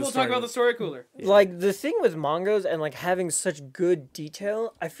into. Then we'll talk about the story cooler. Yeah. Like the thing with mangas and like having such good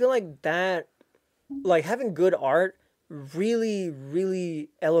detail, I feel like that, like having good art, really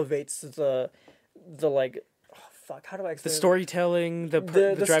elevates the like. Fuck, how do I explain the storytelling,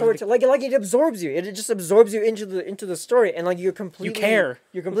 the storytelling, like it absorbs you. It just absorbs you into the story, and like you're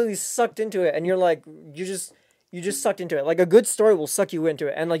completely sucked into it, and you're like you just sucked into it. Like a good story will suck you into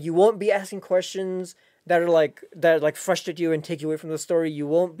it, and like you won't be asking questions that frustrate you and take you away from the story. You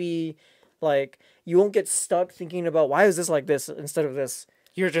won't get stuck thinking about why is this like this instead of this.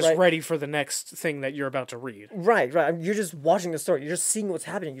 You're just ready for the next thing that you're about to read. Right. You're just watching the story. You're just seeing what's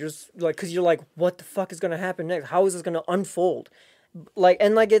happening. You're just like, because you're like, what the fuck is gonna happen next? How is this gonna unfold? The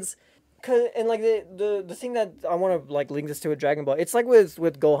thing that I want to like link this to with Dragon Ball. It's like with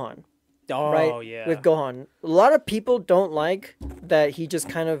Gohan. Oh right? Yeah. With Gohan, a lot of people don't like that he just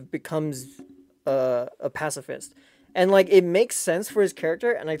kind of becomes a pacifist, and like it makes sense for his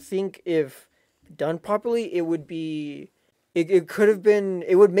character. And I think if done properly, it would be. It could have been.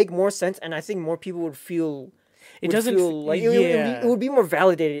 It would make more sense, and I think more people would feel. It would be more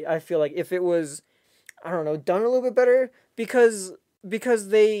validated. I feel like if it was, I don't know, done a little bit better because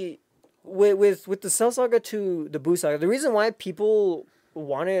they, with the Cell Saga to the Buu Saga, the reason why people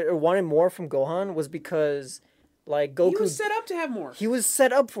wanted more from Gohan was because, like Goku, he was set up to have more. He was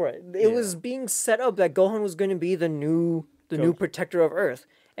set up for it. It was being set up that Gohan was going to be the new protector of Earth.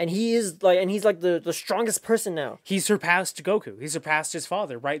 And he's like the strongest person now. He surpassed Goku. He surpassed his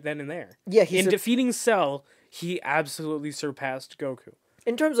father right then and there. Yeah, in defeating Cell, he absolutely surpassed Goku.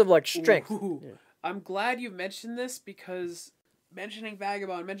 In terms of like strength. Yeah. I'm glad you mentioned this because mentioning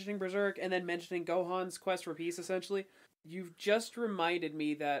Vagabond, mentioning Berserk, and then mentioning Gohan's quest for peace, essentially, you've just reminded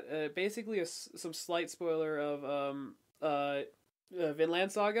me that basically some slight spoiler of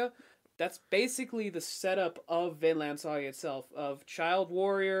Vinland Saga. That's basically the setup of Vinland Saga itself, of child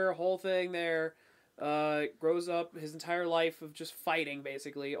warrior, whole thing there, grows up his entire life of just fighting,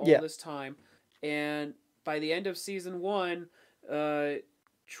 basically, all this time. And by the end of Season 1,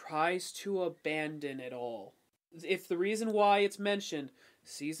 tries to abandon it all. If the reason why it's mentioned,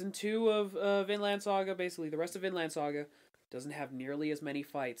 Season 2 of Vinland Saga, basically the rest of Vinland Saga, doesn't have nearly as many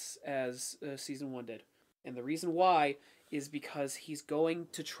fights as Season 1 did. And the reason why is because he's going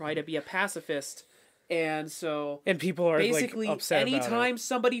to try to be a pacifist, and so people are basically like, upset anytime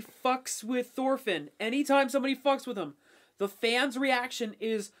somebody fucks with Thorfinn, anytime somebody fucks with him, the fans' reaction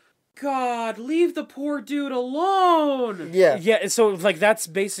is, God, leave the poor dude alone. Yeah. So like that's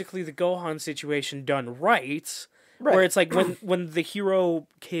basically the Gohan situation done right. Where it's like when the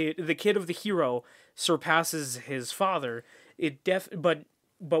kid of the hero surpasses his father, but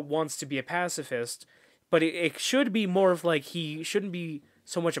wants to be a pacifist. But it should be more of like he shouldn't be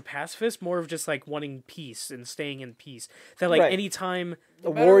so much a pacifist, more of just like wanting peace and staying in peace. That like anytime a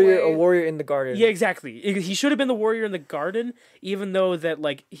warrior in the garden. Yeah, exactly. He should have been the warrior in the garden, even though that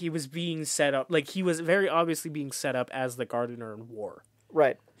like he was being set up, like he was very obviously being set up as the gardener in war.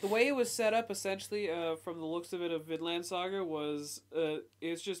 Right. The way it was set up, essentially, from the looks of it of Vinland Saga, was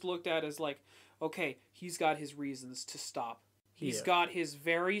it's just looked at as like, okay, he's got his reasons to stop. He's got his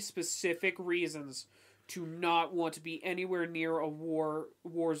very specific reasons to not want to be anywhere near a war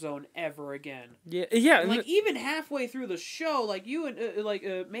zone ever again. Yeah. And like even halfway through the show, like you and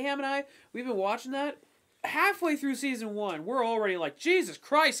Mayhem and I, we've been watching that. Halfway through Season 1, we're already like, Jesus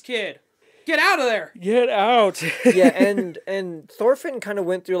Christ, kid, get out of there! Get out! Yeah, and Thorfinn kind of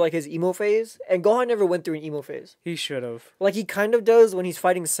went through like his emo phase, and Gohan never went through an emo phase. He should have. Like he kind of does when he's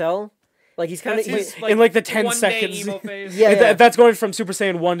fighting Cell. Like he's kind of in like the 10 seconds. Emo phase. Yeah. That's going from Super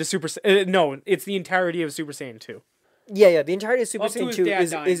Saiyan 1 to Super Saiyan... no, it's the entirety of Super Saiyan 2. Yeah, the entirety of Super Up to Saiyan his 2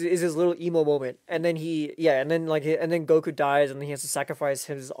 dad is his little emo moment. And then and then Goku dies and then he has to sacrifice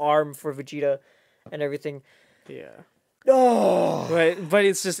his arm for Vegeta and everything. Yeah. Oh. But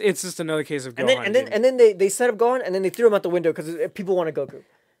it's just another case of Gohan. And then they set up Gohan and then they threw him out the window because people wanted Goku.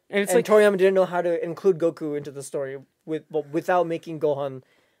 And Toriyama didn't know how to include Goku into the story without making Gohan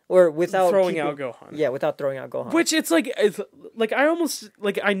or without throwing out Gohan. Yeah, without throwing out Gohan. Which it's like I almost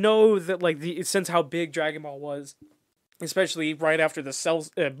like I know that like since how big Dragon Ball was, especially right after the Cell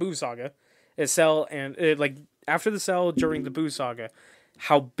Buu saga, Cell and like after the Cell during the Buu saga,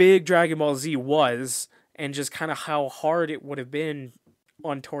 how big Dragon Ball Z was, and just kind of how hard it would have been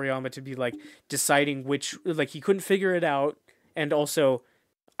on Toriyama to be like deciding which, like he couldn't figure it out, and also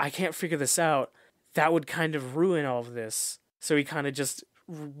I can't figure this out. That would kind of ruin all of this. So he kind of just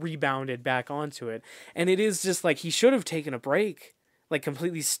rebounded back onto it, and it is just like he should have taken a break, like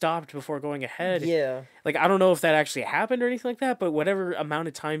completely stopped before going ahead. Yeah, like I don't know if that actually happened or anything like that, but whatever amount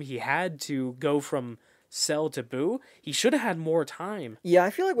of time he had to go from Cell to Buu, he should have had more time. Yeah, I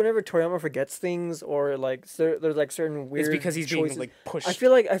feel like whenever Toriyama forgets things or like there's like certain weird, it's because he's choices, being like pushed. I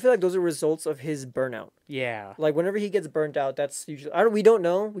feel like those are results of his burnout. Yeah, like whenever he gets burnt out, that's usually we don't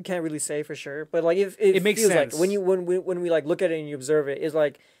know, we can't really say for sure, but like if it makes feels sense like when we like look at it and you observe it, it's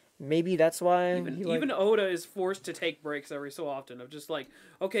like maybe that's why even Oda is forced to take breaks every so often of just like,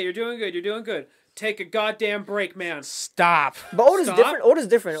 okay, you're doing good. Take a goddamn break, man. Stop. But Oda's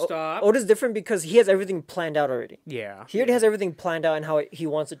different. Stop. Oda's different because he has everything planned out already. Yeah. He already has everything planned out and how he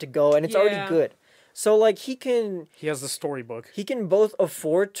wants it to go, and it's already good. So like he has the storybook. He can both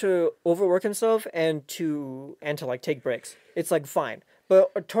afford to overwork himself and to like take breaks. It's like fine.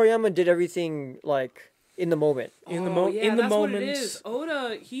 But Toriyama did everything like in the moment. In the moment. What it is.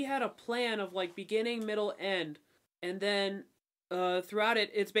 Oda, he had a plan of like beginning, middle, end, and then throughout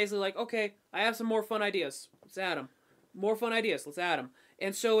it, it's basically like, okay, I have some more fun ideas. Let's add them. More fun ideas. Let's add them.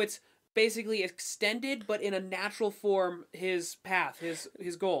 And so it's basically extended, but in a natural form, his path,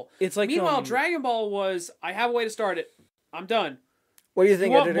 his goal. It's like meanwhile, Dragon Ball was, I have a way to start it. I'm done. What do you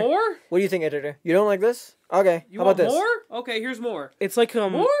think, editor? More? What do you think, editor? You don't like this? Okay. You how about want this? More? Okay, here's more. It's like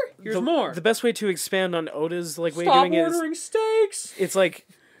more? Here's more. The best way to expand on Oda's like way of Stop doing it is ordering steaks. It's like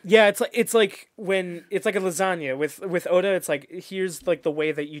it's like when it's like a lasagna with Oda. It's like here's like the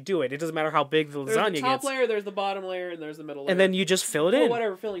way that you do it. It doesn't matter how big the lasagna gets. There's the top layer, there's the bottom layer, and there's the middle layer. And then you just fill it in.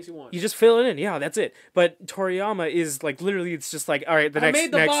 Whatever fillings you want. You just fill it in. Yeah, that's it. But Toriyama is like literally, it's just like, all right, I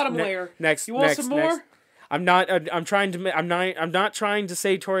made the bottom layer. Next, you want next, some more? Next. I'm not trying to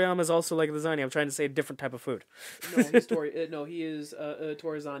say Toriyama is also like lasagna. I'm trying to say a different type of food. No, he is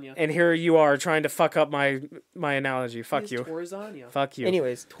Torizanya. And here you are trying to fuck up my analogy. Fuck you. Torizanya. Fuck you.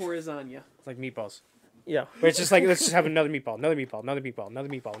 Anyways, Torizanya. It's like meatballs. Yeah. But it's just like, let's just have another meatball, another meatball, another meatball, another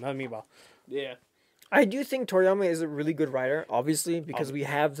meatball, another meatball. Yeah. I do think Toriyama is a really good writer, obviously, because we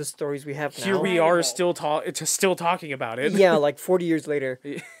have the stories we have now. Here we are still talking about it. Yeah, like 40 years later.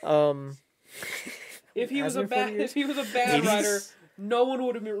 If he was a bad writer, no one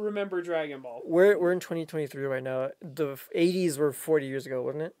would remember Dragon Ball. We're in 2023 right now. The 80s were 40 years ago,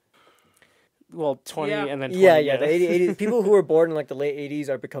 wasn't it? Well, 20 and then 20. Yeah. The 80s people who were born in like the late 80s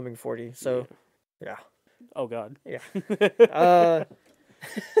are becoming 40. So, yeah. Oh God. Yeah.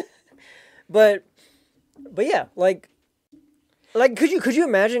 But yeah, like could you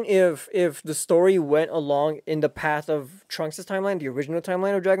imagine if the story went along in the path of Trunks' timeline, the original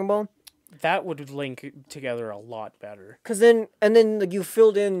timeline of Dragon Ball? That would link together a lot better. Cause then like you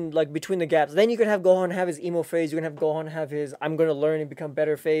filled in like between the gaps. Then you could have Gohan have his emo phase. You can have Gohan have his I'm gonna learn and become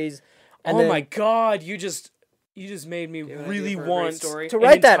better phase. And my God, you just made me really want to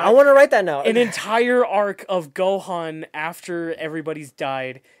write that. I want to write that now. An entire arc of Gohan after everybody's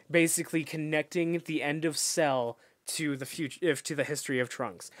died, basically connecting the end of Cell to the future, to the history of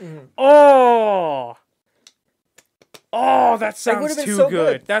Trunks. Mm-hmm. Oh, that sounds too so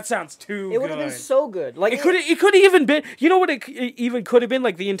good. That sounds too good. It would have been so good. Like it could have even been. You know what it even could have been?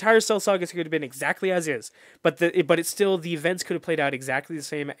 Like the entire Cell saga could have been exactly as is, but it's still the events could have played out exactly the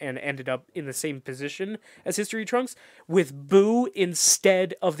same and ended up in the same position as History Trunks with Buu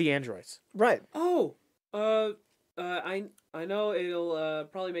instead of the androids. Right. Oh, I know it'll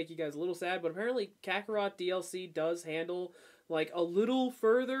probably make you guys a little sad, but apparently Kakarot DLC does handle like a little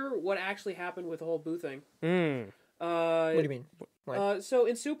further what actually happened with the whole Buu thing. What do you mean? So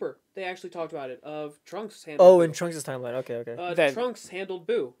in Super, they actually talked about it. Trunks handled. Buu. In Trunks' timeline. Okay. Trunks handled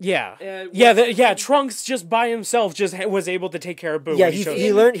Buu. Yeah. Trunks just by himself was able to take care of Buu. Yeah,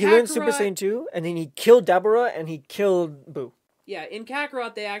 he learned Super Saiyan 2, and then he killed Dabura, and he killed Buu. Yeah, in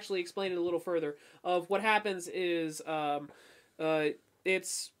Kakarot, they actually explain it a little further. Of what happens is,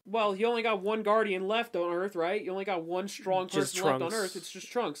 it's you only got one Guardian left on Earth, right? You only got one strong person left on Earth. It's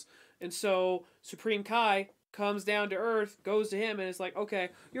just Trunks, and so Supreme Kai comes down to Earth, goes to him, and it's like, okay,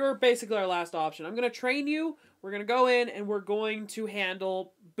 you're basically our last option. I'm going to train you, we're going to go in, and we're going to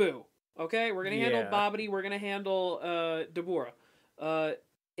handle Buu. Okay? We're going to handle Babidi, we're going to handle Dabura.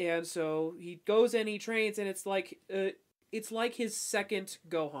 And so he goes in, he trains, and it's like, it's like his second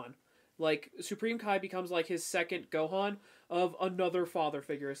Gohan. Like, Supreme Kai becomes like his second Gohan of another father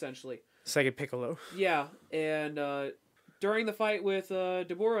figure, essentially. Second Piccolo. Yeah, and during the fight with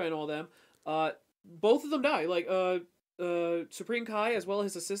Deborah and all them, both of them die. Like, Supreme Kai as well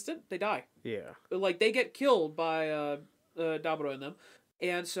as his assistant, they die. Yeah. Like, they get killed by Daburo and them.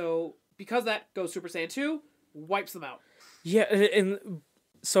 And so, because that goes Super Saiyan 2, wipes them out. Yeah, and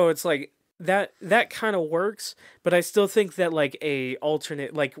so it's like that kind of works, but I still think that like a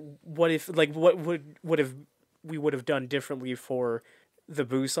alternate, like what if, like what would have we would have done differently for the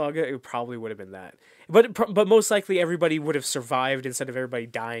Buu saga, it probably would have been that. But most likely everybody would have survived instead of everybody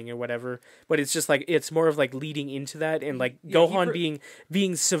dying or whatever. But it's just like it's more of like leading into that and like Gohan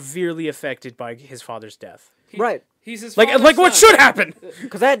being severely affected by his father's death. Right. He's his like what should happen?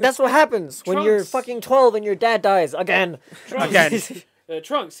 Because that's what happens when you're fucking 12 and your dad dies again.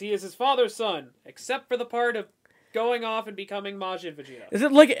 Trunks, he is his father's son, except for the part of going off and becoming Majin Vegeta. Is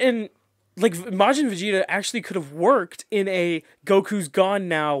it like in like Majin Vegeta actually could have worked in a Goku's gone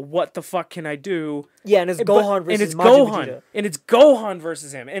now, what the fuck can I do? Yeah, and it's Gohan versus Majin Vegeta. And it's Gohan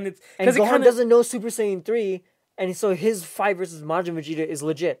versus him. And Gohan doesn't know Super Saiyan 3, and so his fight versus Majin Vegeta is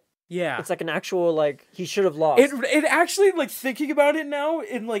legit. Yeah. It's like an actual, like, he should have lost. It actually, like, thinking about it now,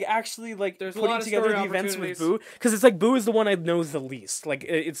 and, like, actually, like, there's putting together the events with Buu, because it's like Buu is the one I know the least. Like,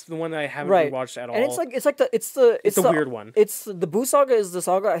 it's the one that I haven't rewatched at all. And it's the weird one. It's the Buu saga is the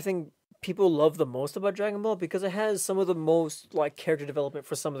saga I think people love the most about Dragon Ball because it has some of the most like character development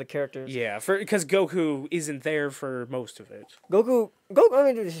for some of the characters. Yeah, because Goku isn't there for most of it. Goku,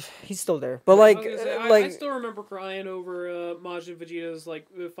 I mean, he's still there, but like, I still remember crying over Majin Vegeta's like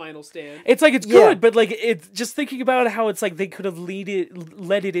final stand. It's like it's good, but like it's just thinking about how it's like they could have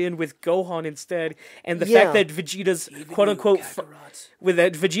let it in with Gohan instead, and the fact that Vegeta's quote unquote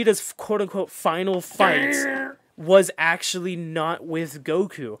Vegeta's quote unquote final fight was actually not with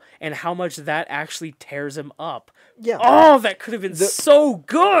Goku, and how much that actually tears him up. Yeah. Oh, that could have been so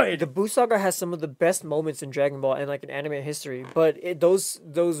good! The Buu saga has some of the best moments in Dragon Ball and like in anime history, but those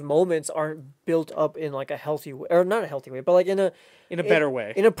moments aren't built up in like a healthy way, or not a healthy way, but like in a better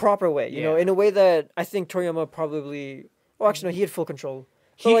way. In a proper way, you know, in a way that I think Toriyama probably... Well, actually, no, he had full control.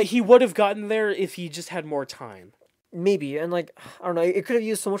 He would have gotten there if he just had more time. Maybe, and like, I don't know, it could have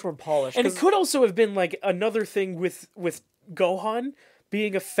used so much more polish. And it could also have been like another thing with Gohan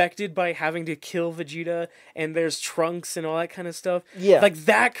being affected by having to kill Vegeta, and there's Trunks and all that kind of stuff. Yeah. Like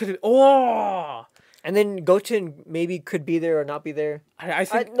that could have... And then Goten maybe could be there or not be there. I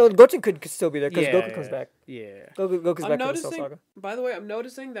think... No, Goten could still be there, because Goku comes back. Yeah. Goku's back in the Cell Saga. By the way, I'm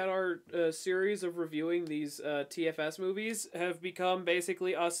noticing that our series of reviewing these TFS movies have become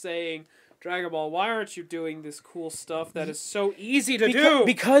basically us saying... Dragon Ball, why aren't you doing this cool stuff that is so easy to do?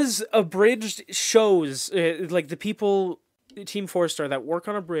 Because Abridged shows, like the people, Team 4-Star that work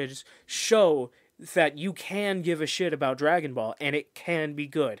on Abridged, show that you can give a shit about Dragon Ball, and it can be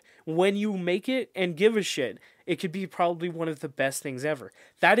good. When you make it and give a shit, it could be probably one of the best things ever.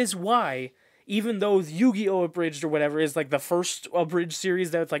 That is why, even though Yu-Gi-Oh! Abridged or whatever is like the first Abridged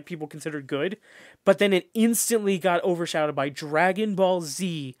series that's like people considered good, but then it instantly got overshadowed by Dragon Ball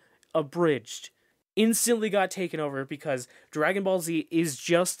Z Abridged, instantly got taken over because Dragon Ball Z is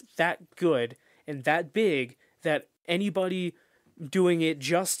just that good and that big that anybody doing it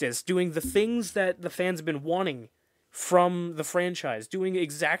justice, doing the things that the fans have been wanting from the franchise, doing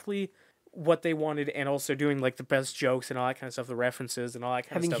exactly what they wanted, and also doing like the best jokes and all that kind of stuff, the references and all that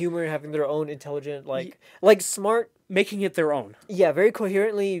kind of stuff. Having humor, having their own intelligent, like smart, making it their own. Yeah, very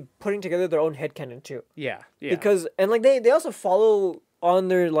coherently putting together their own headcanon too. Yeah. Because and like they also follow on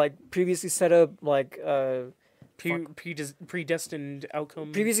their like previously set up like predestined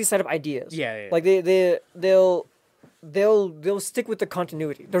outcome. Previously set up ideas. Yeah. Like they'll stick with the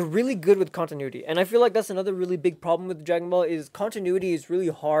continuity. They're really good with continuity, and I feel like that's another really big problem with Dragon Ball is continuity is really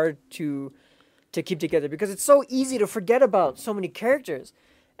hard to keep together because it's so easy to forget about so many characters.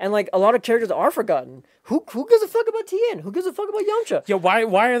 And like a lot of characters are forgotten. Who gives a fuck about Tien? Who gives a fuck about Yamcha? Yeah,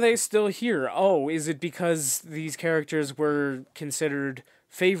 why are they still here? Oh, is it because these characters were considered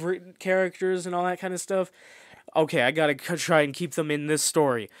favorite characters and all that kind of stuff? Okay, I gotta try and keep them in this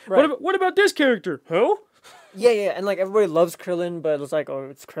story. Right. What about this character? Who? Yeah, and like everybody loves Krillin, but it's like, oh,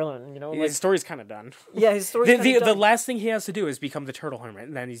 it's Krillin, you know? Like, his story's kind of done. Yeah, his story's kind of done. The last thing he has to do is become the Turtle Hermit,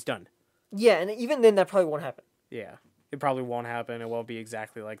 and then he's done. Yeah, and even then, that probably won't happen. Yeah. It probably won't happen. It won't be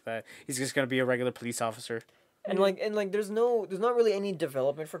exactly like that. He's just gonna be a regular police officer. And like there's not really any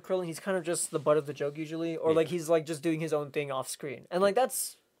development for Krillin. He's kind of just the butt of the joke usually, or like he's like just doing his own thing off screen. And like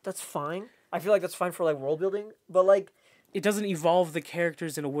that's fine. I feel like that's fine for like world building. But like it doesn't evolve the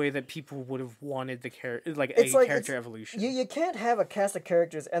characters in a way that people would have wanted the character, like It's character evolution. You can't have a cast of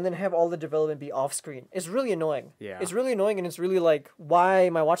characters and then have all the development be off screen. It's really annoying. Yeah. It's really annoying, and it's really like, why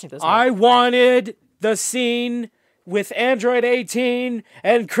am I watching this? I wanted the scene with Android 18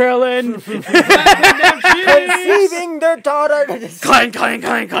 and Krillin conceiving their daughter. clang, clang,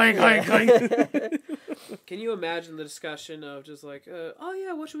 clang, clang, clang, clang. Can you imagine the discussion of just like, oh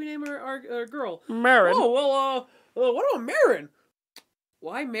yeah, what should we name our girl? Marin. Oh well, what about Marin?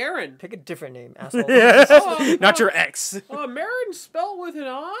 Why Marin? Pick a different name, asshole. Not your ex. Marin spelled with an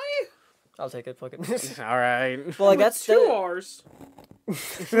I? I'll take it. Fuck it. All right. Well, like that's Two R's.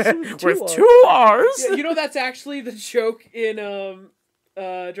 With 2 R's. Yeah, you know that's actually the joke in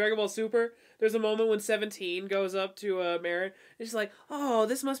Dragon Ball Super. There's a moment when 17 goes up to Marin. It's like, oh,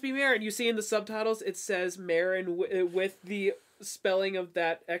 this must be Marin. You see in the subtitles, it says Marin with the spelling of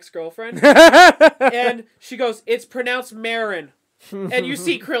that ex-girlfriend. And she goes, it's pronounced Marin. And you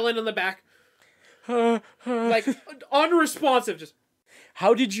see Krillin in the back. Like, unresponsive. Just,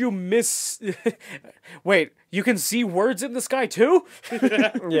 how did you miss... Wait, you can see words in the sky too?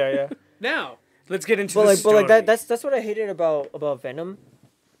 yeah. now. Let's get into But story. that's what I hated about Venom,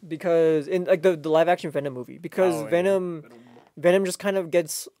 because in like the live action Venom movie, because Venom just kind of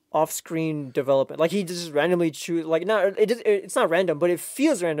gets off screen development. Like he just randomly choose it's not random, but it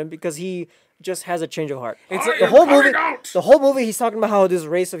feels random because he just has a change of heart. It's the whole movie. The whole movie, he's talking about how this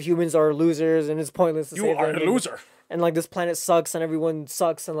race of humans are losers and it's pointless to save them. You are a loser. And like this planet sucks and everyone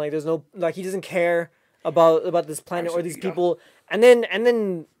sucks and like there's no like he doesn't care about this planet or these people. And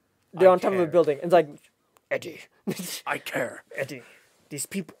then they're on top of a building and it's like, Eddie, I care. Eddie, these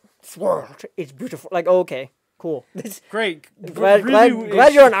people, this world, it's beautiful. Like, oh, okay, cool. Great.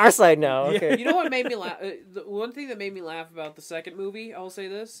 Glad you're on our side now. Okay. You know what made me laugh? The one thing that made me laugh about the second movie, I'll say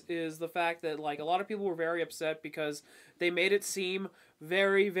this, is the fact that like a lot of people were very upset because they made it seem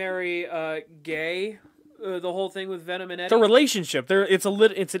very, very gay. The whole thing with Venom and Eddie. It's a relationship.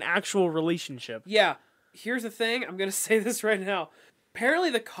 It's an actual relationship. Yeah. Here's the thing. I'm gonna say this right now. Apparently,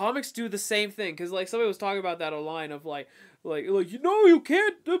 the comics do the same thing because like somebody was talking about that online of like you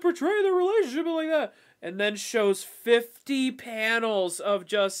can't portray the relationship like that, and then shows 50 panels of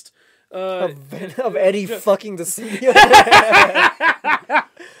just of Eddie fucking the symbiote.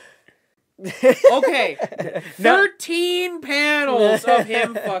 Okay, 13 panels of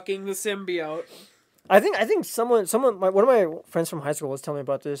him fucking the symbiote. I think someone one of my friends from high school was telling me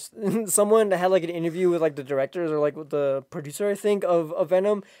about this. Someone that had like an interview with like the directors or like with the producer, I think, of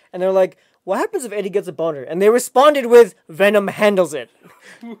Venom, and they're like, "What happens if Eddie gets a boner?" And they responded with, "Venom handles it."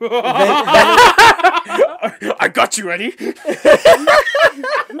 I got you, Eddie.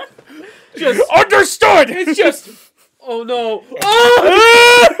 Just understood. It's just, oh no.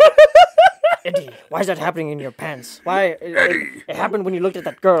 Eddie, why is that happening in your pants? Why? It happened when you looked at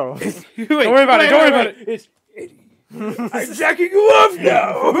that girl. Don't worry about it. Don't worry about it. It's Eddie. I'm jacking you off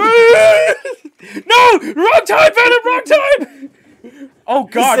now. No, wrong time, Venom. Wrong time. Oh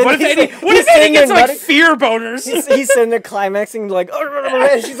God! What if Eddie gets like fear boners? He's sitting there climaxing like,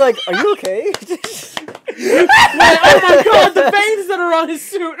 and she's like, "Are you okay?" Oh my God! The veins that are on his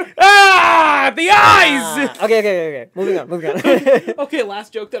suit. The eyes. Okay. Moving on. Okay,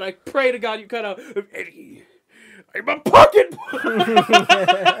 last joke that I pray to God you cut out. Eddie, I'm a pocket.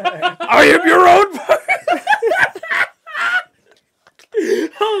 I am your own.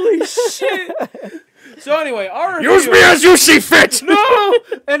 Holy shit! So anyway, our review... Use me as you see fit! No!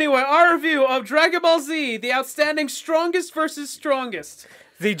 Anyway, our review of Dragon Ball Z, the outstanding strongest versus strongest.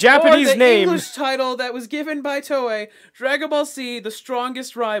 The Japanese or the name... English title that was given by Toei, Dragon Ball Z, the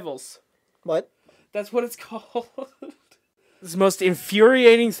strongest rivals. What? That's what it's called. This is the most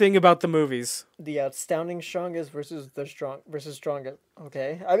infuriating thing about the movies. The outstanding strongest versus the strongest.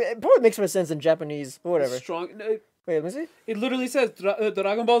 Okay. I mean, it probably makes more sense in Japanese, but whatever. Wait, let me see. It literally says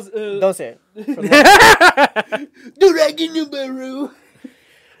Dragon Ball Z. Don't say it. Dragon Ball.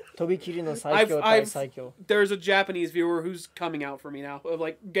 Tobikiri no Saikyo Dai Saikyo. There's a Japanese viewer who's coming out for me now, of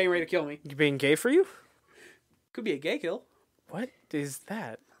like getting ready to kill me. You being gay for you? Could be a gay kill. What is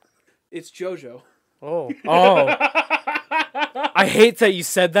that? It's JoJo. Oh. I hate that you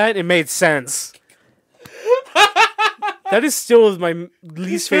said that. It made sense. That is still my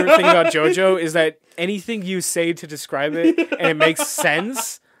least favorite thing about JoJo is that anything you say to describe it and it makes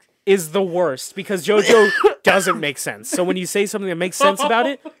sense is the worst because JoJo doesn't make sense. So when you say something that makes sense about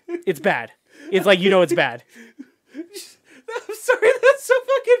it, it's bad. It's like, it's bad. I'm sorry, that's so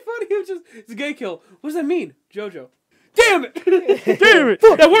fucking funny. It's a gay kill. What does that mean? JoJo. Damn it! Damn it!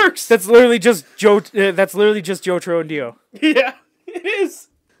 That works! That's literally just Jotaro and Dio. Yeah, it is.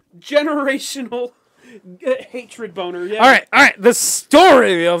 Generational hatred boner. Yeah. All right. The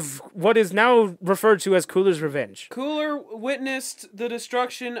story of what is now referred to as Cooler's Revenge. Cooler witnessed the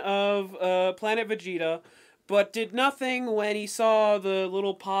destruction of planet Vegeta, but did nothing when he saw the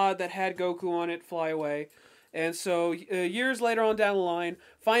little pod that had Goku on it fly away. And so, years later on down the line,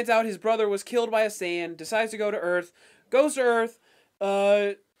 finds out his brother was killed by a Saiyan, decides to go to Earth, goes to Earth,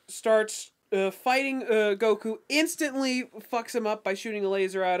 starts fighting Goku, instantly fucks him up by shooting a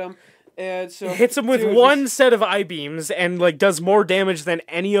laser at him, and so hits him with one set of I-beams and like does more damage than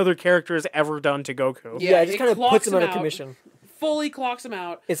any other character has ever done to Goku. Yeah, it just kind of puts him out of out, commission. Fully clocks him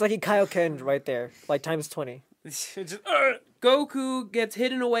out. It's like he Kaioken right there, like times 20. Goku gets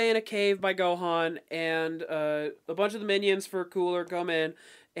hidden away in a cave by Gohan, and a bunch of the minions for Cooler come in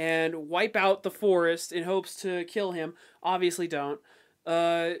and wipe out the forest in hopes to kill him. Obviously don't.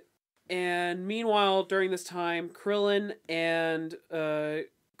 And meanwhile, during this time, Krillin,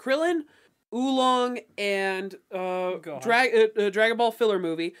 Oolong, and Dragon Ball filler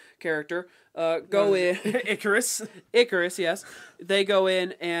movie character go in. Icarus, yes. They go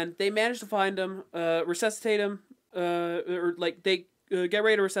in and they manage to find him, resuscitate him, or like they get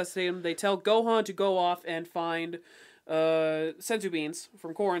ready to resuscitate him. They tell Gohan to go off and find senzu beans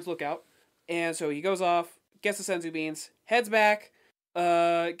from Korin's lookout, and so he goes off, gets the senzu beans, heads back,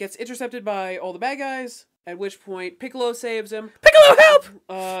 gets intercepted by all the bad guys. At which point Piccolo saves him. Piccolo, help!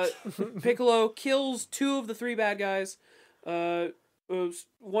 Piccolo kills 2 of the 3 bad guys. One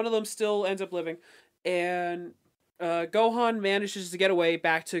of them still ends up living, and Gohan manages to get away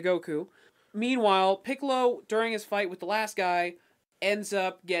back to Goku. Meanwhile, Piccolo, during his fight with the last guy, ends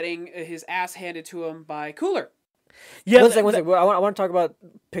up getting his ass handed to him by Cooler. Yeah, one second. I want to talk about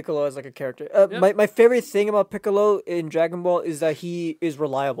Piccolo as like a character. My favorite thing about Piccolo in Dragon Ball is that he is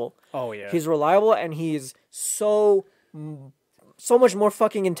reliable. Oh yeah, he's reliable and he's so much more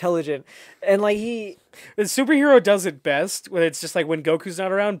fucking intelligent. And like the superhero does it best when it's just like when Goku's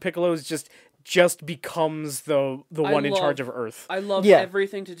not around, Piccolo's just becomes the one in charge of Earth. I love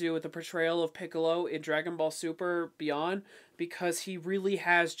everything to do with the portrayal of Piccolo in Dragon Ball Super Beyond, because he really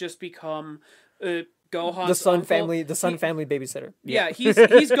has just become Gohan's the Sun uncle. family babysitter. Yeah, he's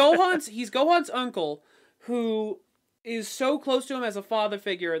Gohan's uncle, who is so close to him as a father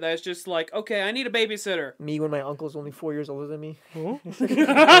figure that it's just like, okay, I need a babysitter. Me when my uncle's only 4 years older than me. I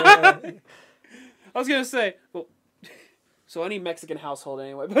was gonna say, well, so any Mexican household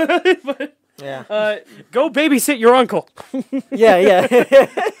anyway, but yeah, go babysit your uncle. yeah.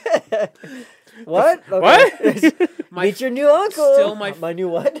 What? Okay. What? Meet your new uncle. Still my new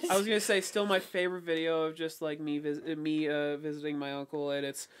what? I was gonna say, still my favorite video of just like me visiting my uncle, and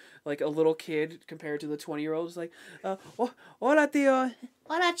it's like a little kid compared to the 20-year-old. It's like, hola tío.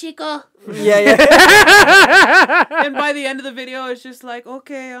 Hola, chico. Yeah. And by the end of the video, it's just like,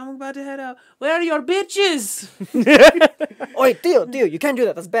 okay, I'm about to head out. Where are your bitches? Oi, tío, you can't do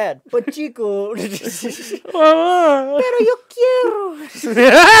that. That's bad. But chico. Pero yo quiero.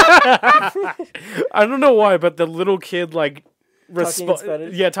 I don't know why, but the little kid like talking in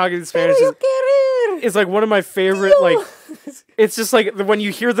Spanish. Talking in Spanish is like one of my favorite. Like, it's just like when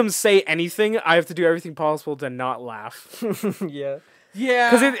you hear them say anything, I have to do everything possible to not laugh. Yeah,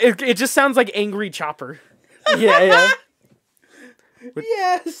 because it just sounds like angry Chopper. Yeah.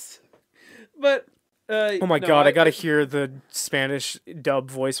 Yes, but oh my god, I gotta hear the Spanish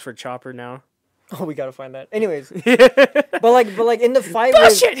dub voice for Chopper now. Oh, we gotta find that. Anyways, but like in the fight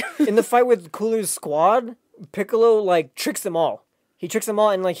with Cooler's squad, Piccolo like tricks them all. He tricks them all,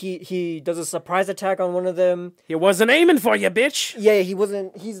 and like he does a surprise attack on one of them. He wasn't aiming for you, bitch. Yeah, he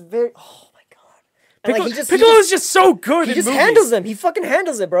wasn't. He's very. Oh my god. And Piccolo is just so good. He just handles them. He fucking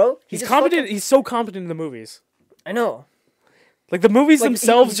handles it, bro. He's competent. He's so competent in the movies. I know. Like the movies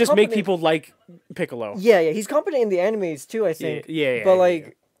themselves just make people like Piccolo. Yeah. He's competent in the animes too, I think. Yeah. But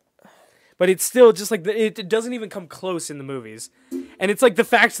like. But it's still just like it doesn't even come close in the movies, and it's like the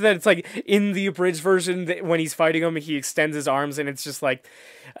fact that it's like in the abridged version that when he's fighting him, he extends his arms, and it's just like,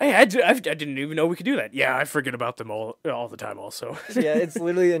 hey, I didn't even know we could do that. Yeah, I forget about them all the time. Also, yeah, it's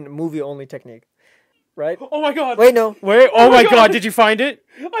literally a movie only technique, right? Oh my god! Wait, no. Wait! Oh my god! Did you find it?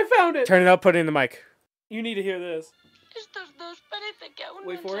 I found it. Turn it up. Put it in the mic. You need to hear this.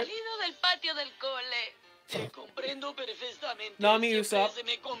 Wait for it. Nami Usopp.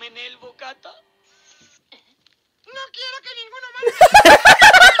 No quiero que ninguno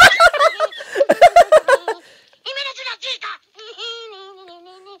 ¡Y mira, es una chica!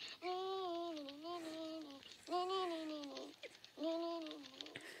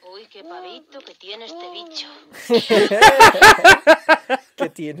 Uy, qué pavito que tiene este bicho. ¿Qué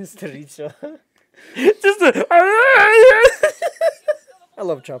tiene este bicho? Just I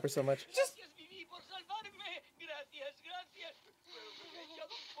love Chopper so much.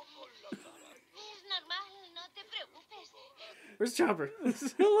 Where's Chopper? I love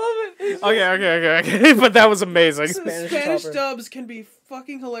it. Okay. But that was amazing. Spanish dubs can be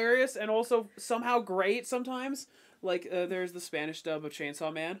fucking hilarious and also somehow great sometimes. Like, there's the Spanish dub of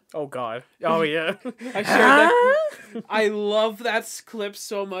Chainsaw Man. Oh, God. Oh, yeah. I shared that. I love that clip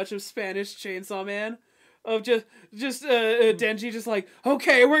so much of Spanish Chainsaw Man. Of just Denji just like,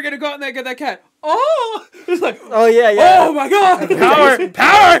 okay, we're gonna go out and get that cat. Oh! It's like, oh, yeah. Oh, my God!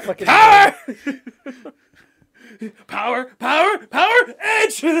 Power!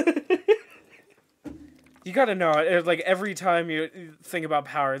 Edge! You gotta know, like, every time you think about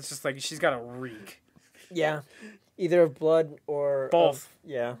Power, it's just like, she's got a reek. Yeah. Either of blood or... Both.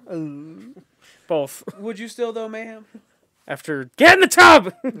 Yeah. Both. Would you still, though, Mayhem? After... Get in the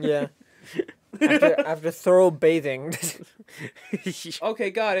tub! Yeah. After thorough bathing. Okay,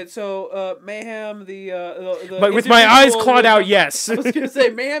 got it. So, Mayhem, but with my eyes clawed out, yes. I was gonna say,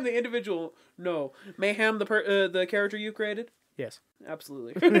 Mayhem, the individual, no. Mayhem, the character you created? Yes.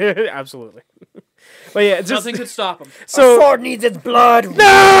 Absolutely. Absolutely. But yeah, just... Nothing could stop him. So... Our sword needs its blood!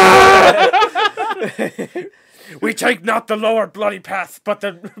 No! We take not the lower bloody path, but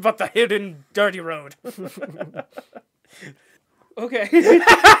the hidden dirty road. Okay.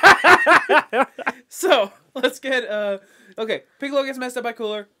 So, let's get, okay, Piccolo gets messed up by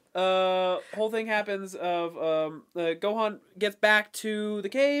Cooler. Whole thing happens of, Gohan gets back to the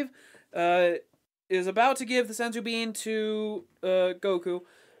cave, is about to give the Senzu Bean to, Goku,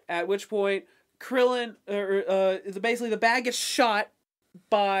 at which point, Krillin, basically the bag gets shot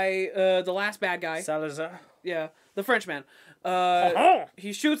by, the last bad guy. Salazar. Yeah, the Frenchman. Uh-huh.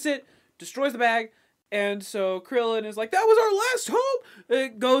 He shoots it, destroys the bag, and so Krillin is like, that was our last hope!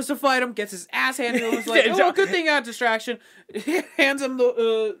 Goes to fight him, gets his ass handed to him, is like, oh, good thing I got distraction. Hands him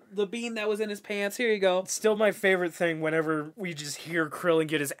the bean that was in his pants, here you go. Still my favorite thing whenever we just hear Krillin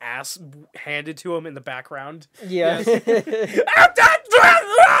get his ass handed to him in the background. Yeah.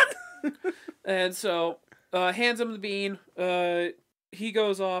 And so, hands him the bean, he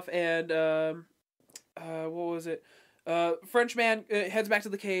goes off and, what was it? Frenchman heads back to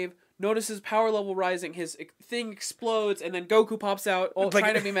the cave, notices power level rising, his thing explodes, and then Goku pops out, all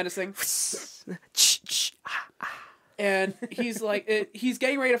trying to be menacing. And he's like, he's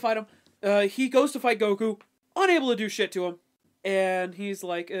getting ready to fight him. He goes to fight Goku, unable to do shit to him. And he's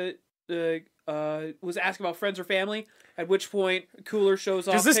like, was asking about friends or family, at which point Cooler shows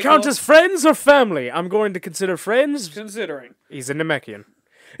off. Does this count as friends or family? I'm going to consider friends. Considering. He's a Namekian.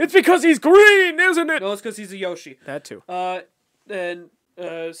 It's because he's green, isn't it? No, it's because he's a Yoshi. That too. So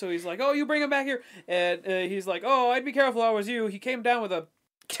he's like, oh, you bring him back here. And he's like, oh, I'd be careful if I was you. He came down with a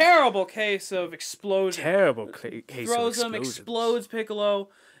terrible case of explosion. Terrible case of explosions. Throws him, explodes Piccolo,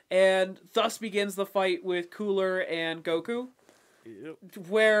 and thus begins the fight with Cooler and Goku. Yep.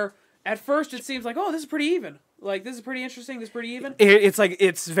 Where, at first, it seems like, oh, this is pretty even. Like, this is pretty interesting, this is pretty even. It's like,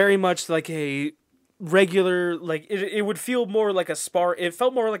 it's very much like a regular, like, it would feel more like it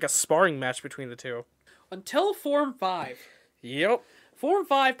felt more like a sparring match between the two. Until Form 5. Yep. Form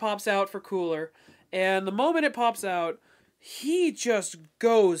 5 pops out for Cooler, and the moment it pops out, he just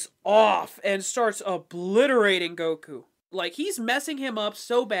goes off and starts obliterating Goku. Like, he's messing him up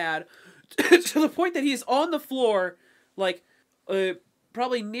so bad, to the point that he's on the floor, like,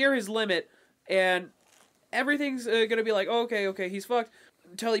 probably near his limit, and everything's gonna be like, okay, he's fucked,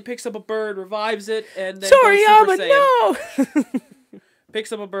 until he picks up a bird, revives it, and then goes Super Saiyan. No!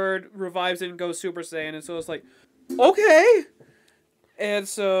 Picks up a bird, revives it, and goes Super Saiyan, and so it's like, okay! And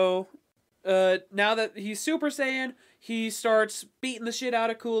so, now that he's Super Saiyan, he starts beating the shit out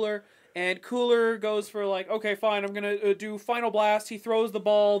of Cooler, and Cooler goes for like, okay, fine, I'm gonna do Final Blast. He throws the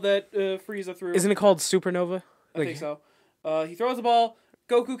ball that Frieza threw. Isn't it called Supernova? I think so. He throws the ball,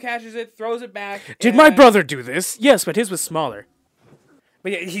 Goku catches it, throws it back. Did my brother do this? Yes, but his was smaller.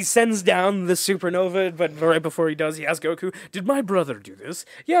 But yeah, he sends down the supernova, but right before he does, he asks Goku, did my brother do this?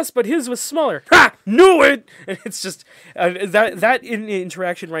 Yes, but his was smaller. Ha! Knew it! And it's just, that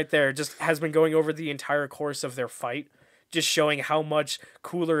interaction right there just has been going over the entire course of their fight, just showing how much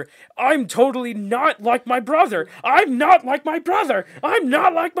Cooler, I'm totally not like my brother! I'm not like my brother! I'm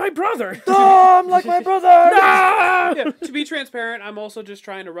not like my brother! No, I'm like my brother! No! Yeah, to be transparent, I'm also just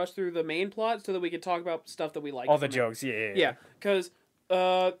trying to rush through the main plot so that we can talk about stuff that we like. All the jokes, yeah. Yeah, because...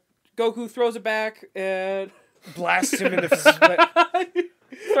 Goku throws it back and blasts him in the Goku,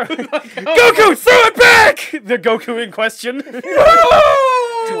 throw it back! The Goku in question.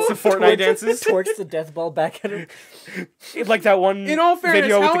 It's the Fortnite dances. Torques the death ball back at him. Like that one in all fairness,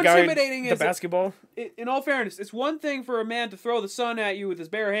 video how with the guy intimidating the basketball. In all fairness, it's one thing for a man to throw the sun at you with his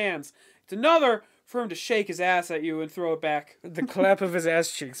bare hands. It's another for him to shake his ass at you and throw it back. The clap of his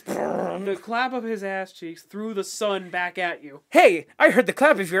ass cheeks. The clap of his ass cheeks threw the sun back at you. Hey, I heard the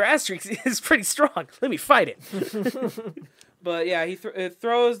clap of your ass cheeks is pretty strong. Let me fight it. But yeah, he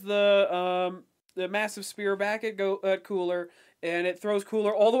throws the massive spear back at Cooler, and it throws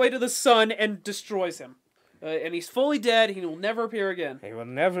Cooler all the way to the sun and destroys him. And he's fully dead. He will never appear again. He will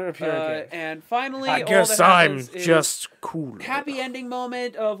never appear again. And finally, I all guess that I'm happens is just cool. happy ending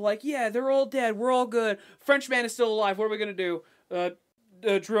moment of like, yeah, they're all dead. We're all good. Frenchman is still alive. What are we gonna do?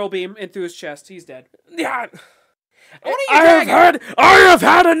 Drill beam into his chest. He's dead. Yeah. I have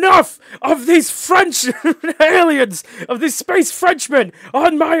had enough of these French aliens, of these space Frenchmen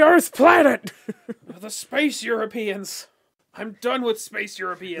on my Earth planet. The space Europeans. I'm done with space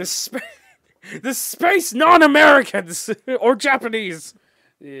Europeans. The space non-Americans or Japanese.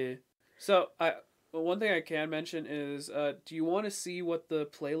 Yeah. So, one thing I can mention is, do you want to see what the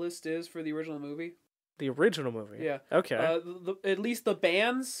playlist is for the original movie? The original movie? Yeah. Okay. At least the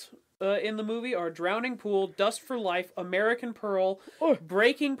bands in the movie are Drowning Pool, Dust for Life, American Pearl,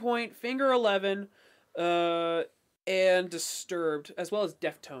 Breaking Point, Finger 11, and Disturbed, as well as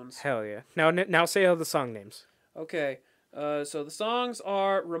Deftones. Hell yeah. Now say all the song names. Okay. So the songs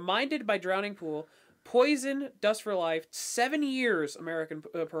are Reminded by Drowning Pool, Poison, Dust for Life, 7 Years, American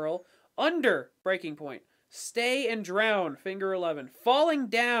Pearl, Under, Breaking Point, Stay and Drown, Finger 11, Falling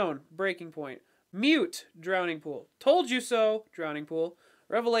Down, Breaking Point, Mute, Drowning Pool, Told You So, Drowning Pool,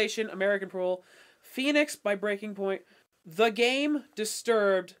 Revelation, American Pearl, Phoenix by Breaking Point, The Game,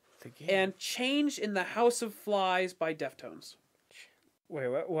 Disturbed, and Change in the House of Flies by Deftones. Wait,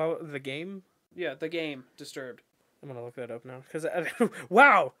 what? The Game? Yeah, The Game, Disturbed. I'm gonna look that up now. Because,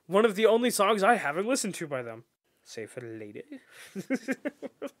 wow! One of the only songs I haven't listened to by them. Save for later.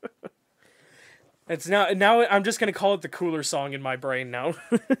 It's now I'm just gonna call it the cooler song in my brain now.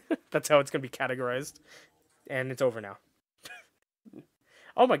 That's how it's gonna be categorized. And it's over now.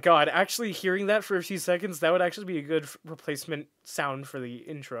 Oh my god, actually hearing that for a few seconds, that would actually be a good replacement sound for the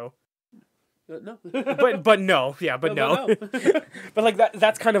intro. No. but no. Yeah, but no. But like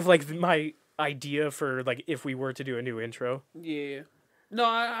that's kind of like my idea for like if we were to do a new intro. Yeah. No,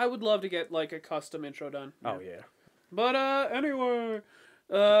 I would love to get like a custom intro done. Oh yeah. But anyway,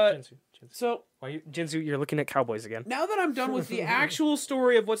 Jinsu. so Jinsu, you're looking at cowboys again. now that I'm done with the actual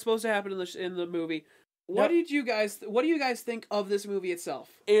story of what's supposed to happen in the movie, what do you guys think of this movie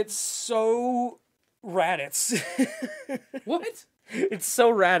itself? It's so Raditz. What? It's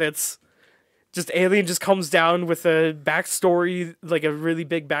so Raditz. Just Alien just comes down with a backstory, like a really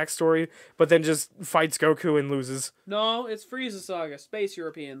big backstory, but then just fights Goku and loses. No, it's Frieza Saga, Space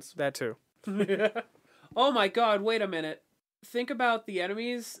Europeans. That too. Oh my god, wait a minute. Think about the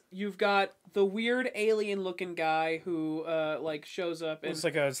enemies. You've got the weird alien-looking guy who like shows up and It's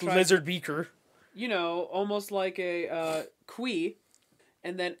like a lizard beaker. You know, almost like a Kui.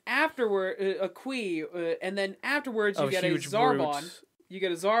 And then afterward, a Kui, and then afterwards you get a Zarbon. Brute. You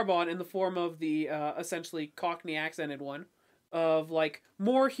get a Zarbon in the form of the essentially Cockney accented one, of like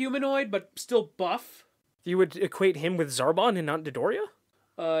more humanoid but still buff. You would equate him with Zarbon and not Dodoria?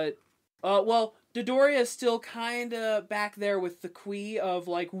 Well, Dodoria is still kind of back there with the Kui of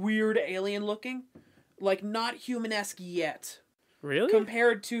like weird alien looking, like not human-esque yet. Really?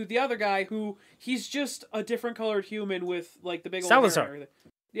 Compared to the other guy who he's just a different colored human with like the big old Salazar. hair and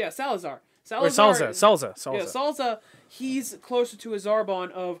everything. Yeah, Salazar. Or Salza. Yeah, Salza, he's closer to a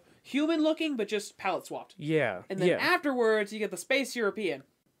Zarbon of human looking, but just palette swapped. Yeah. And then afterwards, you get the Space European,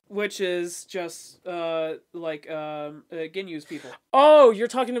 which is just like Ginyu's people. Oh, you're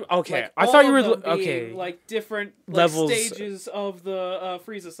talking about... Okay, Like, I thought you were... all of them being, Okay. like different Levels stages of the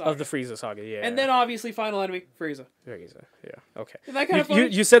Frieza saga. Of the Frieza saga, yeah. And then obviously final enemy, Frieza. Frieza, yeah, okay. Isn't that kind of funny?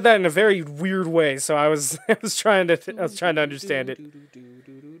 You said that in a very weird way, so I was trying to understand it.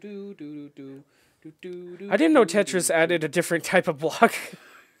 I didn't know Tetris added a different type of block.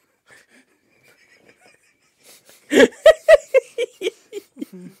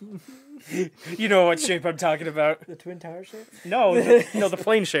 You know what shape I'm talking about. The Twin Tower shape? No, the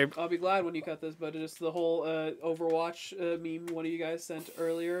plane shape. I'll be glad when you cut this, but just the whole Overwatch meme one of you guys sent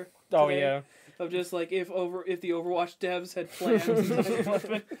earlier. Oh today, yeah. Of just like if the Overwatch devs had plans.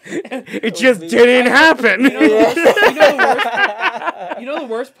 It just didn't happen. You know the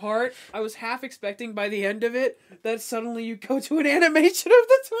worst part? I was half expecting by the end of it that suddenly you go to an animation of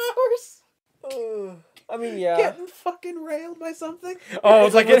the towers. I mean, yeah. Getting fucking railed by something. Oh,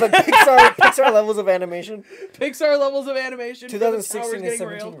 it's like with the Pixar levels of animation. Pixar levels of animation. 2016 and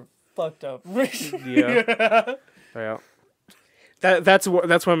 17 were fucked up. Yeah. Yeah. That's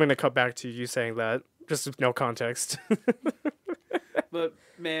what I'm gonna cut back to you saying that. Just with no context. But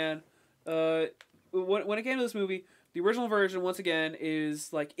man, when it came to this movie, the original version once again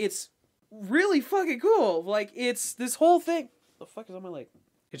is like it's really fucking cool. Like it's this whole thing. The fuck is on my leg?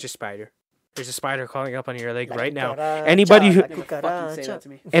 It's a spider. There's a spider crawling up on your leg right now. cucaracha, Anybody who Fucking say that to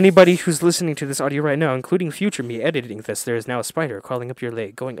me. anybody who's listening to this audio right now, including future me editing this, there is now a spider crawling up your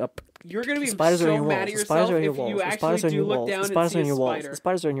leg, going up. You're gonna be Spiders are so in your mad walls. at The yourself spiders are in your if walls. you The actually spiders are in do your look walls. down The and spiders see are in a your walls. spider. The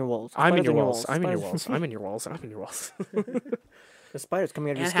spiders are in your walls. I'm in Spiders your are walls. I'm in your Spiders- walls. I'm in your walls. I'm in your walls. The spiders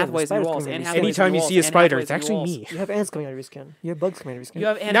coming out of your Anne skin. The Hathaway's in your spiders walls. coming out Anne of your Hathaway's skin. Anytime you walls. see a Anne spider, Hathaway's it's in your actually walls. me. You have ants coming out of your skin. You have bugs coming out of your skin. You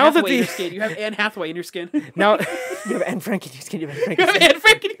have Anne Now that Hathaway in your the- skin. You have Anne Hathaway in your skin. Now You have Anne Frank in your skin. You have Anne Frank You in your have skin. Anne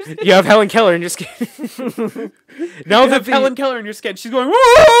Frank in your skin. you have Helen Keller in your skin. now You that have the Helen Keller in your skin. She's going,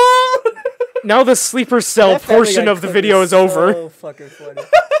 whoa! now the sleeper cell That Family portion Guy of the clip video is over. So fucking funny.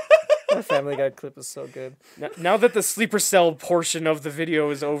 That Family Guy clip is so good. Now that the sleeper cell portion of the video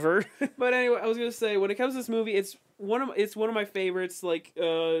is over. But anyway, I was gonna say when it comes to this movie, it's one of my favorites. Like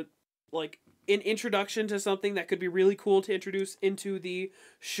an introduction to something that could be really cool to introduce into the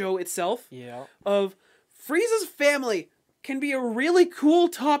show itself. Yeah. Of Frieza's family can be a really cool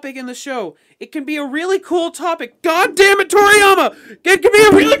topic in the show. It can be a really cool topic. God damn it, Toriyama! It can be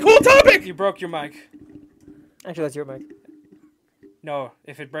a really cool topic. You broke your mic. Actually, that's your mic. No,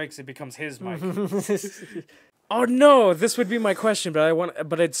 if it breaks, it becomes his mic. Oh no, this would be my question,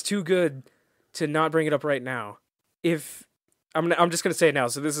 but it's too good to not bring it up right now. If I'm just gonna say it now.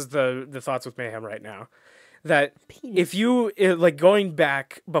 So this is the thoughts with mayhem right now. That if you like going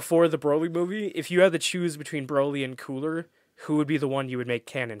back before the Broly movie, if you had to choose between Broly and Cooler, who would be the one you would make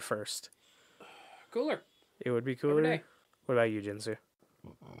canon first? Cooler. It would be Every Cooler. day. What about you, Jinsu?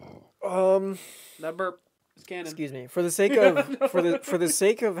 That burp is canon. Excuse me. For the sake of for the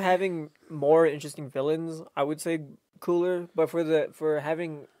sake of having more interesting villains, I would say Cooler. But for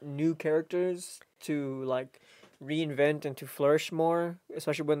having new characters to like reinvent and to flourish more,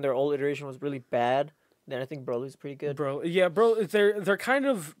 especially when their old iteration was really bad, then I think Broly's pretty good. Bro, they're kind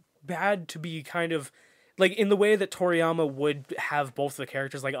of bad to be kind of like in the way that Toriyama would have both the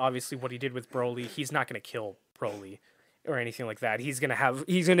characters. Like obviously, what he did with Broly, he's not gonna kill Broly or anything like that. He's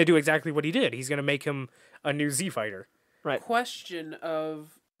gonna do exactly what he did. He's gonna make him a new Z fighter. Right. Question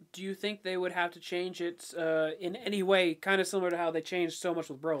of, do you think they would have to change it in any way, kind of similar to how they changed so much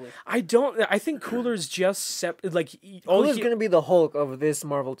with Broly? I don't. I think Cooler's just Cooler's gonna be the Hulk of this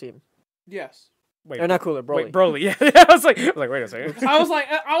Marvel team. Yes. wait. Or not Cooler, Broly. Wait, Broly. Yeah, I was like, wait a second. I was like,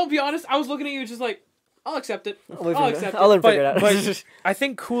 I'll be honest, I was looking at you just like, I'll accept it. I'll accept I'll it. let him figure it out. But I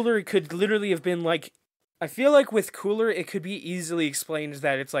think Cooler could literally have been like. I feel like with Cooler, it could be easily explained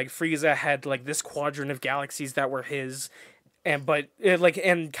that it's like Frieza had like this quadrant of galaxies that were his,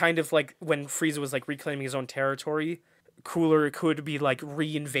 and kind of like when Frieza was like reclaiming his own territory, Cooler could be like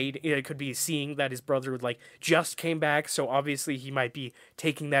reinvade. It could be seeing that his brother like just came back, so obviously he might be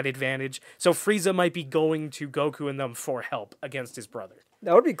taking that advantage. So Frieza might be going to Goku and them for help against his brother.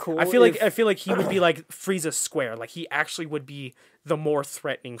 That would be cool. I feel like he would be like Frieza square. Like he actually would be the more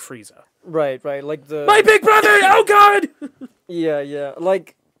threatening Frieza. Right, like the My big brother! Oh god! yeah.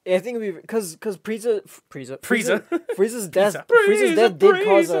 Like I think we because Frieza's death Frieza, did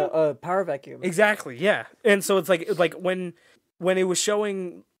cause Frieza. a power vacuum. Exactly, yeah. And so it's like when it was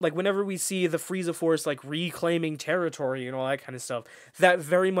showing, like whenever we see the Frieza Force like reclaiming territory and all that kind of stuff, that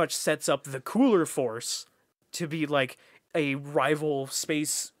very much sets up the Cooler Force to be like a rival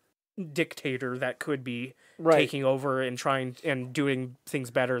space dictator that could be taking over and trying and doing things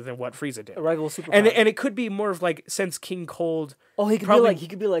better than what Frieza did. A rival superpower. And it could be more of like since King Cold. Oh, he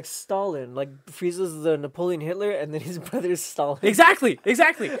could be like Stalin. Like Frieza's the Napoleon Hitler, and then his brother is Stalin. Exactly.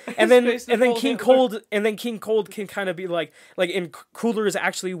 And then King Hitler. King Cold can kind of be like in Cooler's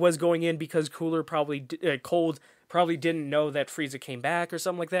actually was going in because Cooler Cold probably didn't know that Frieza came back or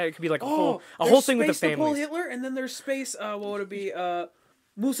something like that. It could be like a whole thing with the Space Napoleon families. Hitler, and then there's space. What would it be?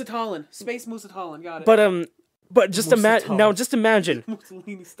 Musa Talin. Space Musa Talin. Got it. But just imagine.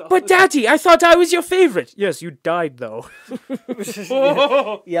 Mussolini Stalin. But Daddy, I thought I was your favorite. Yes, you died though.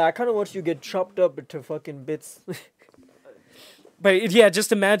 Yeah, I kind of want you to get chopped up into fucking bits. But yeah,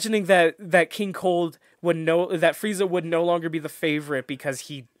 just imagining that King Cold would know that Frieza would no longer be the favorite because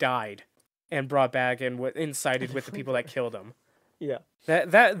he died and brought back and incited with the people that killed him. Yeah.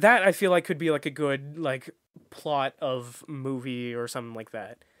 That I feel like could be like a good like plot of movie or something like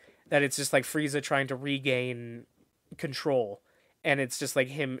that. That it's just like Frieza trying to regain control, and it's just like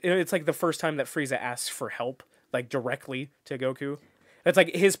him. It's like the first time that Frieza asks for help, like directly to Goku. It's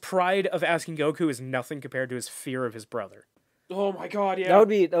like his pride of asking Goku is nothing compared to his fear of his brother. Oh my god, yeah.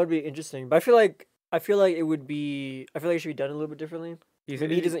 That would be interesting. But I feel like it would be. I feel like it should be done a little bit differently. You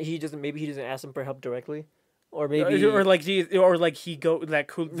Maybe he doesn't ask him for help directly. Or maybe, or like he go that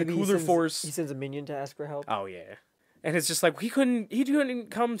the cooler force. He sends a minion to ask for help. Oh yeah, and it's just like he couldn't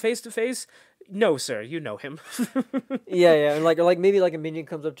come face to face. No, sir, you know him. Yeah, and like maybe like a minion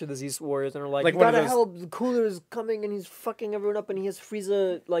comes up to the Z Warriors and are like, Like you one of gotta those- help, the Cooler is coming and he's fucking everyone up and he has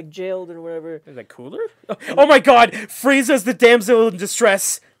Frieza like jailed and whatever. Is that cooler? Oh my God, Frieza's the damsel in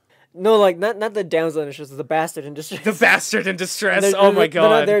distress. No, like not the damsel in distress, the bastard in distress. The bastard in distress. They're- Oh my They're not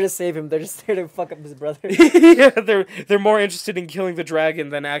God. there to save him. They're just there to fuck up his brother. Yeah, they're more interested in killing the dragon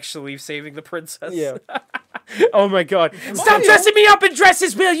than actually saving the princess. Yeah. Oh my God! Stop dressing me up in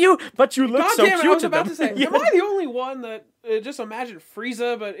dresses, will you? But you look God so damn it, cute I was in about them. to say, Yeah. am I the only one that just imagine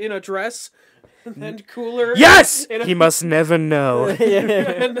Frieza but in a dress, and then Cooler? Yes, in a- he must never know.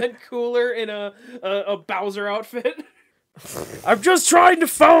 and then Cooler in a Bowser outfit. I'm just trying to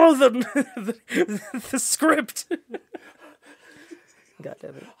follow the script. God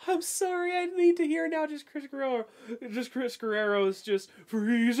damn it. I'm sorry, I need to hear now. Just Chris Guerrero's just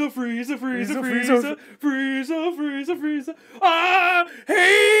Frieza, Frieza, Frieza, Frieza, Frieza, Frieza, Frieza. I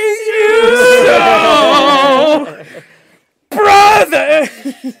hate you so, Brother.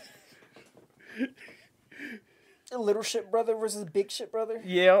 Little shit brother versus big shit brother.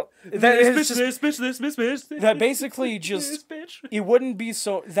 Yeah, that is This just bitch. that basically just bitch. it wouldn't be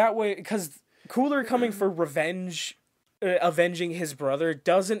so that way because Cooler coming for revenge, avenging his brother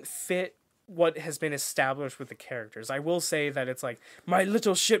doesn't fit what has been established with the characters. I will say that it's like my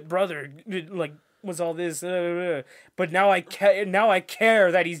little shit brother like was all this, but now I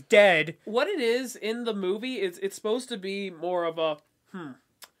care that he's dead. What it is in the movie is it's supposed to be more of a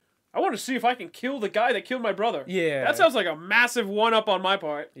I want to see if I can kill the guy that killed my brother. Yeah. That sounds like a massive one-up on my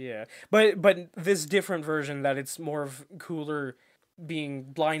part. Yeah, but this different version that it's more of Cooler being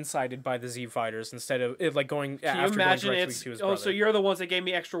blindsided by the Z fighters instead of it, like going Can you after going imagine directly it's... to his Oh, brother. so you're the ones that gave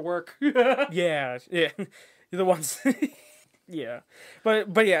me extra work. Yeah, you're the ones. Yeah,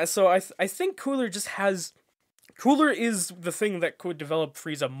 but yeah. So I think Cooler is the thing that could develop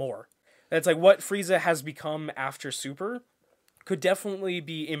Frieza more. That's like what Frieza has become after Super could definitely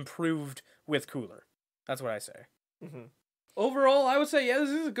be improved with Cooler. That's what I say. Overall, I would say, yeah,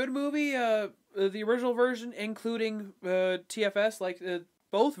 this is a good movie. The original version, including TFS, like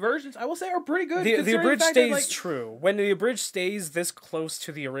both versions, I will say are pretty good. The considering abridged fact that, stays like, true. When the abridged stays this close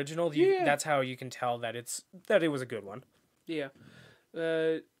to the original, Yeah. that's how you can tell that it was a good one. Yeah.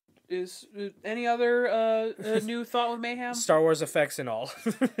 Is any other new Thought with Mayhem? Star Wars effects and all.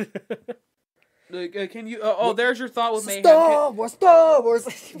 Can you? There's your Thought with Mayhem. Star Wars.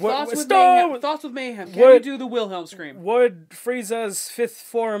 Thoughts with Star Mayhem. Wars- Thoughts with Mayhem. Can What- you do the Wilhelm scream? Would Frieza's fifth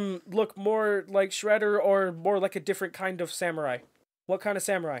form look more like Shredder or more like a different kind of samurai? What kind of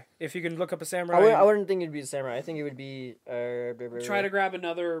samurai? If you can look up a samurai. I wouldn't think it'd be a samurai. I think it would be. Try to grab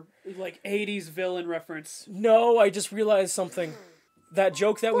another like '80s villain reference. No, I just realized something. That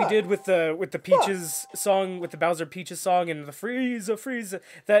joke that we did with the Peaches song, with the Bowser Peaches song, and the Frieza,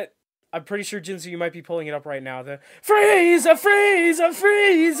 that I'm pretty sure Jinzu, you might be pulling it up right now. The Frieza.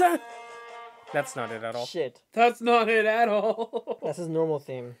 That's not it at all. Shit. That's not it at all. That's his normal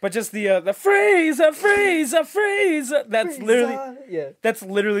theme. But just the Frieza. That's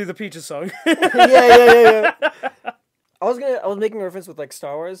literally the Peaches song. Yeah. I was making a reference with like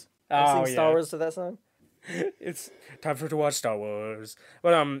Star Wars. I was singing Star yeah. Wars to that song. It's time to watch Star Wars.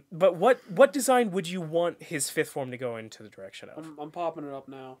 But what design would you want his fifth form to go into the direction of? I'm popping it up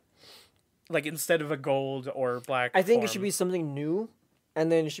now. Like instead of a gold or black. I think it form, should be something new,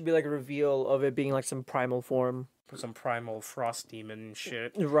 and then it should be like a reveal of it being like some primal form. some primal frost demon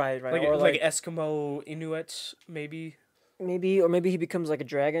shit. Right. Like, Or like Eskimo Inuit, maybe. maybe he becomes like a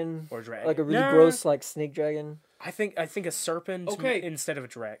dragon. Or dragon. Like a really Nah. gross like snake dragon. I think a serpent Okay. instead of a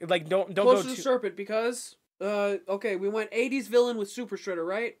dragon. Like don't go Closer to too... Serpent because okay, we went '80s villain with Super Shredder,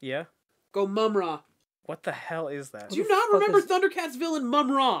 right? Yeah. Go Mum-Ra. What the hell is that? Do you the not fuck remember is- Thundercats villain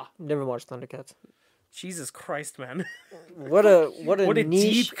Mum-Ra? Never watched Thundercats. Jesus Christ, man. What a What a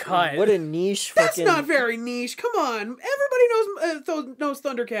niche, deep cut. What a niche That's fucking. not very niche. Come on, everybody knows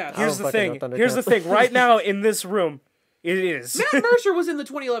Thundercats. Here's the fucking thing. know Here's the Thundercats. thing. Right now in this room, it is Matt Mercer was in the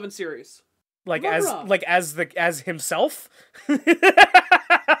 2011 series. like Mum-Ra. as himself.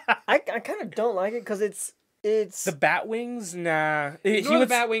 I kind of don't like it because it's The Batwings, nah. Ignore the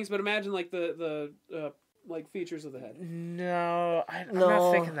bat wings, but imagine like the like features of the head. No, I'm No.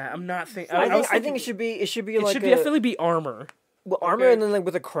 not thinking that. I'm not thinking. I think it should be it like should a, definitely be armor. well, armor Okay. and then like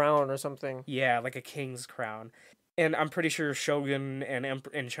with a crown or something. Yeah, like a king's crown. And I'm pretty sure Shogun and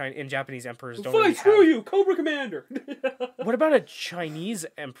and Japanese emperors don't. Fine, really screw have... you, Cobra Commander. What about a Chinese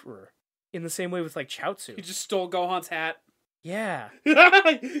emperor? In the same way with like He Chaozu. just stole Gohan's hat. Yeah.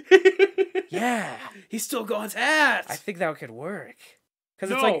 Yeah. He's still Gohan's hat. I think that could work.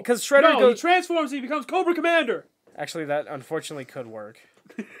 Because No. because Shredder he goes. transforms. He becomes Cobra Commander. Actually, that unfortunately could work.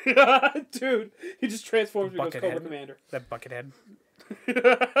 Dude, he just transforms and becomes Cobra Buckethead. Commander. That Buckethead.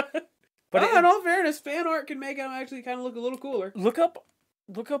 But in all fairness, fan art can make him actually kind of look a little cooler. Look up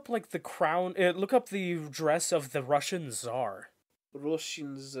like the crown. Look up the dress of the Russian Tsar.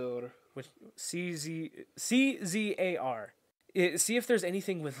 Russian Tsar. Which CZAR. See if there's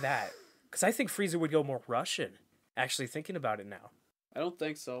anything with that. Because I think Frieza would go more Russian. Actually, thinking about it now. I don't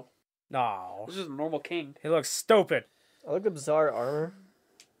think so. No. This is a normal king. He looks stupid. I look up Tsar armor.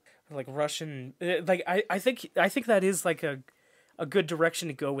 Like Russian. Like I think that is like a good direction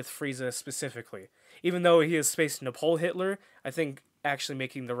to go with Frieza specifically. Even though he is Space Nepal Hitler, I think actually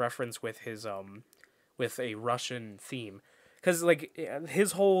making the reference with his with a Russian theme. Because like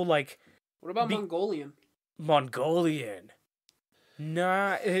his whole like. What about Mongolian? Mongolian.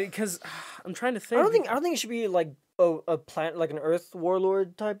 Nah, because I'm trying to think. I don't think it should be like a planet, like an Earth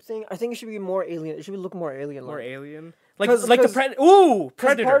warlord type thing. I think it should be more alien. It should look more alien. More alien. Like the Predator. Ooh,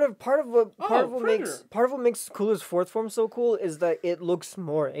 Predator. Part of what makes Cooler's fourth form so cool is that it looks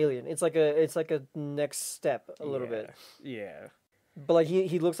more alien. It's like a next step a little bit. Yeah. But like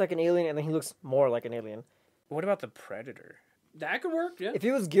he looks like an alien, and then he looks more like an alien. What about the Predator? That could work. Yeah. If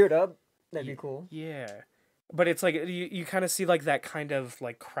he was geared up, that'd be cool. Yeah. But it's like you kind of see like that kind of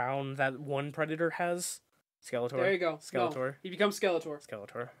like crown that one Predator has. Skeletor. There you go. Skeletor. No, he becomes Skeletor.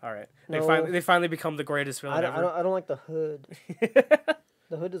 Skeletor. All right. No. They finally become the greatest villain ever. I don't like the hood.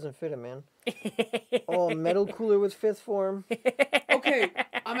 The hood doesn't fit him, man. Oh, Metal Cooler with fifth form. Okay,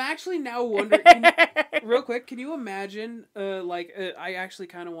 I'm actually now wondering. Real quick, can you imagine? I actually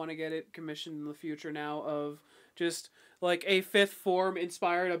kind of want to get it commissioned in the future now of just like a fifth form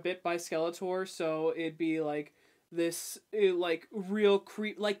inspired a bit by Skeletor. So it'd be like this, like real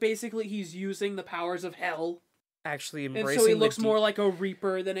creep. Like basically, he's using the powers of hell. Actually embracing. And so he looks more like a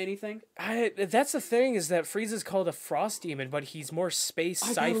Reaper than anything. That's the thing is that Frieza's called a Frost Demon, but he's more space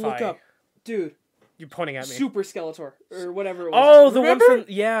sci-fi. I gotta look up, dude. You're pointing at me. Super Skeletor or whatever it was. Oh, the Remember?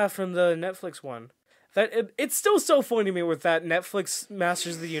 one from the Netflix one. It's still so funny to me with that Netflix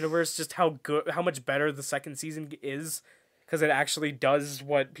Masters of the Universe, just how much better the second season is, because it actually does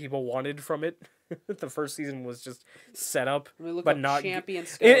what people wanted from it. The first season was just set up, but not Champion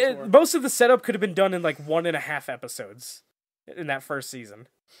Skeletor. Most of the setup could have been done in like 1.5 episodes in that first season.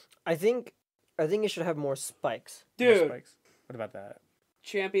 I think it should have more spikes. Dude, More spikes. What about that?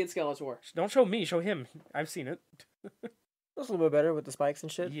 Champion Skeletor. Don't show me, show him. I've seen it. That's a little bit better with the spikes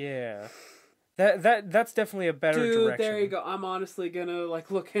and shit. Yeah. That's definitely a better direction. There you go. I'm honestly gonna like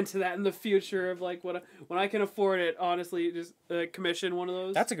look into that in the future of like when I can afford it. Honestly, just commission one of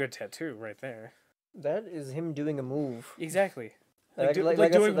those. That's a good tattoo right there. That is him doing a move. Exactly.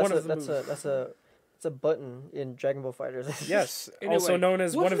 Doing one of the moves. That's a button in Dragon Ball FighterZ. Yes, Anyway, also known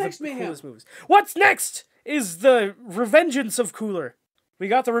as one of the next, Mayhem? coolest moves. What's next is the Revengeance of Cooler. We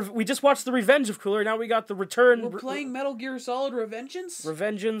got we just watched the Revenge of Cooler. Now we got the Return. We're playing Metal Gear Solid Revengeance.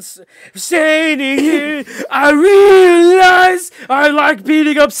 Revengeance. Standing here, I realize I like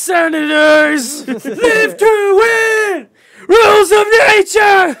beating up senators. Live to win. Rules of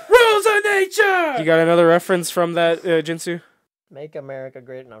nature. Rules of nature. You got another reference from that, Jinsu? Make America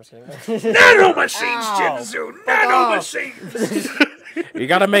great. No, I'm just kidding. Nano machines, Jinzu! Nano machines! You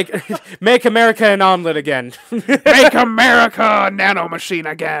gotta make America an omelet again. Make America a nano machine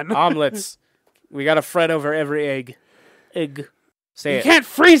again! Omelets. We gotta fret over every egg. Egg. Say You it. can't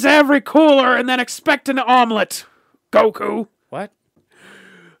freeze every cooler and then expect an omelet, Goku. What?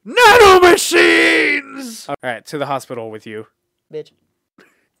 Nano machines! Alright, to the hospital with you. Bitch.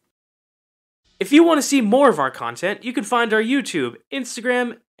 If you want to see more of our content, you can find our YouTube,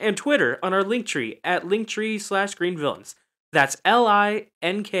 Instagram, and Twitter on our linktree at linktr.ee/greenvillains. That's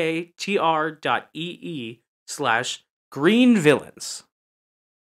linktr.ee/greenvillains.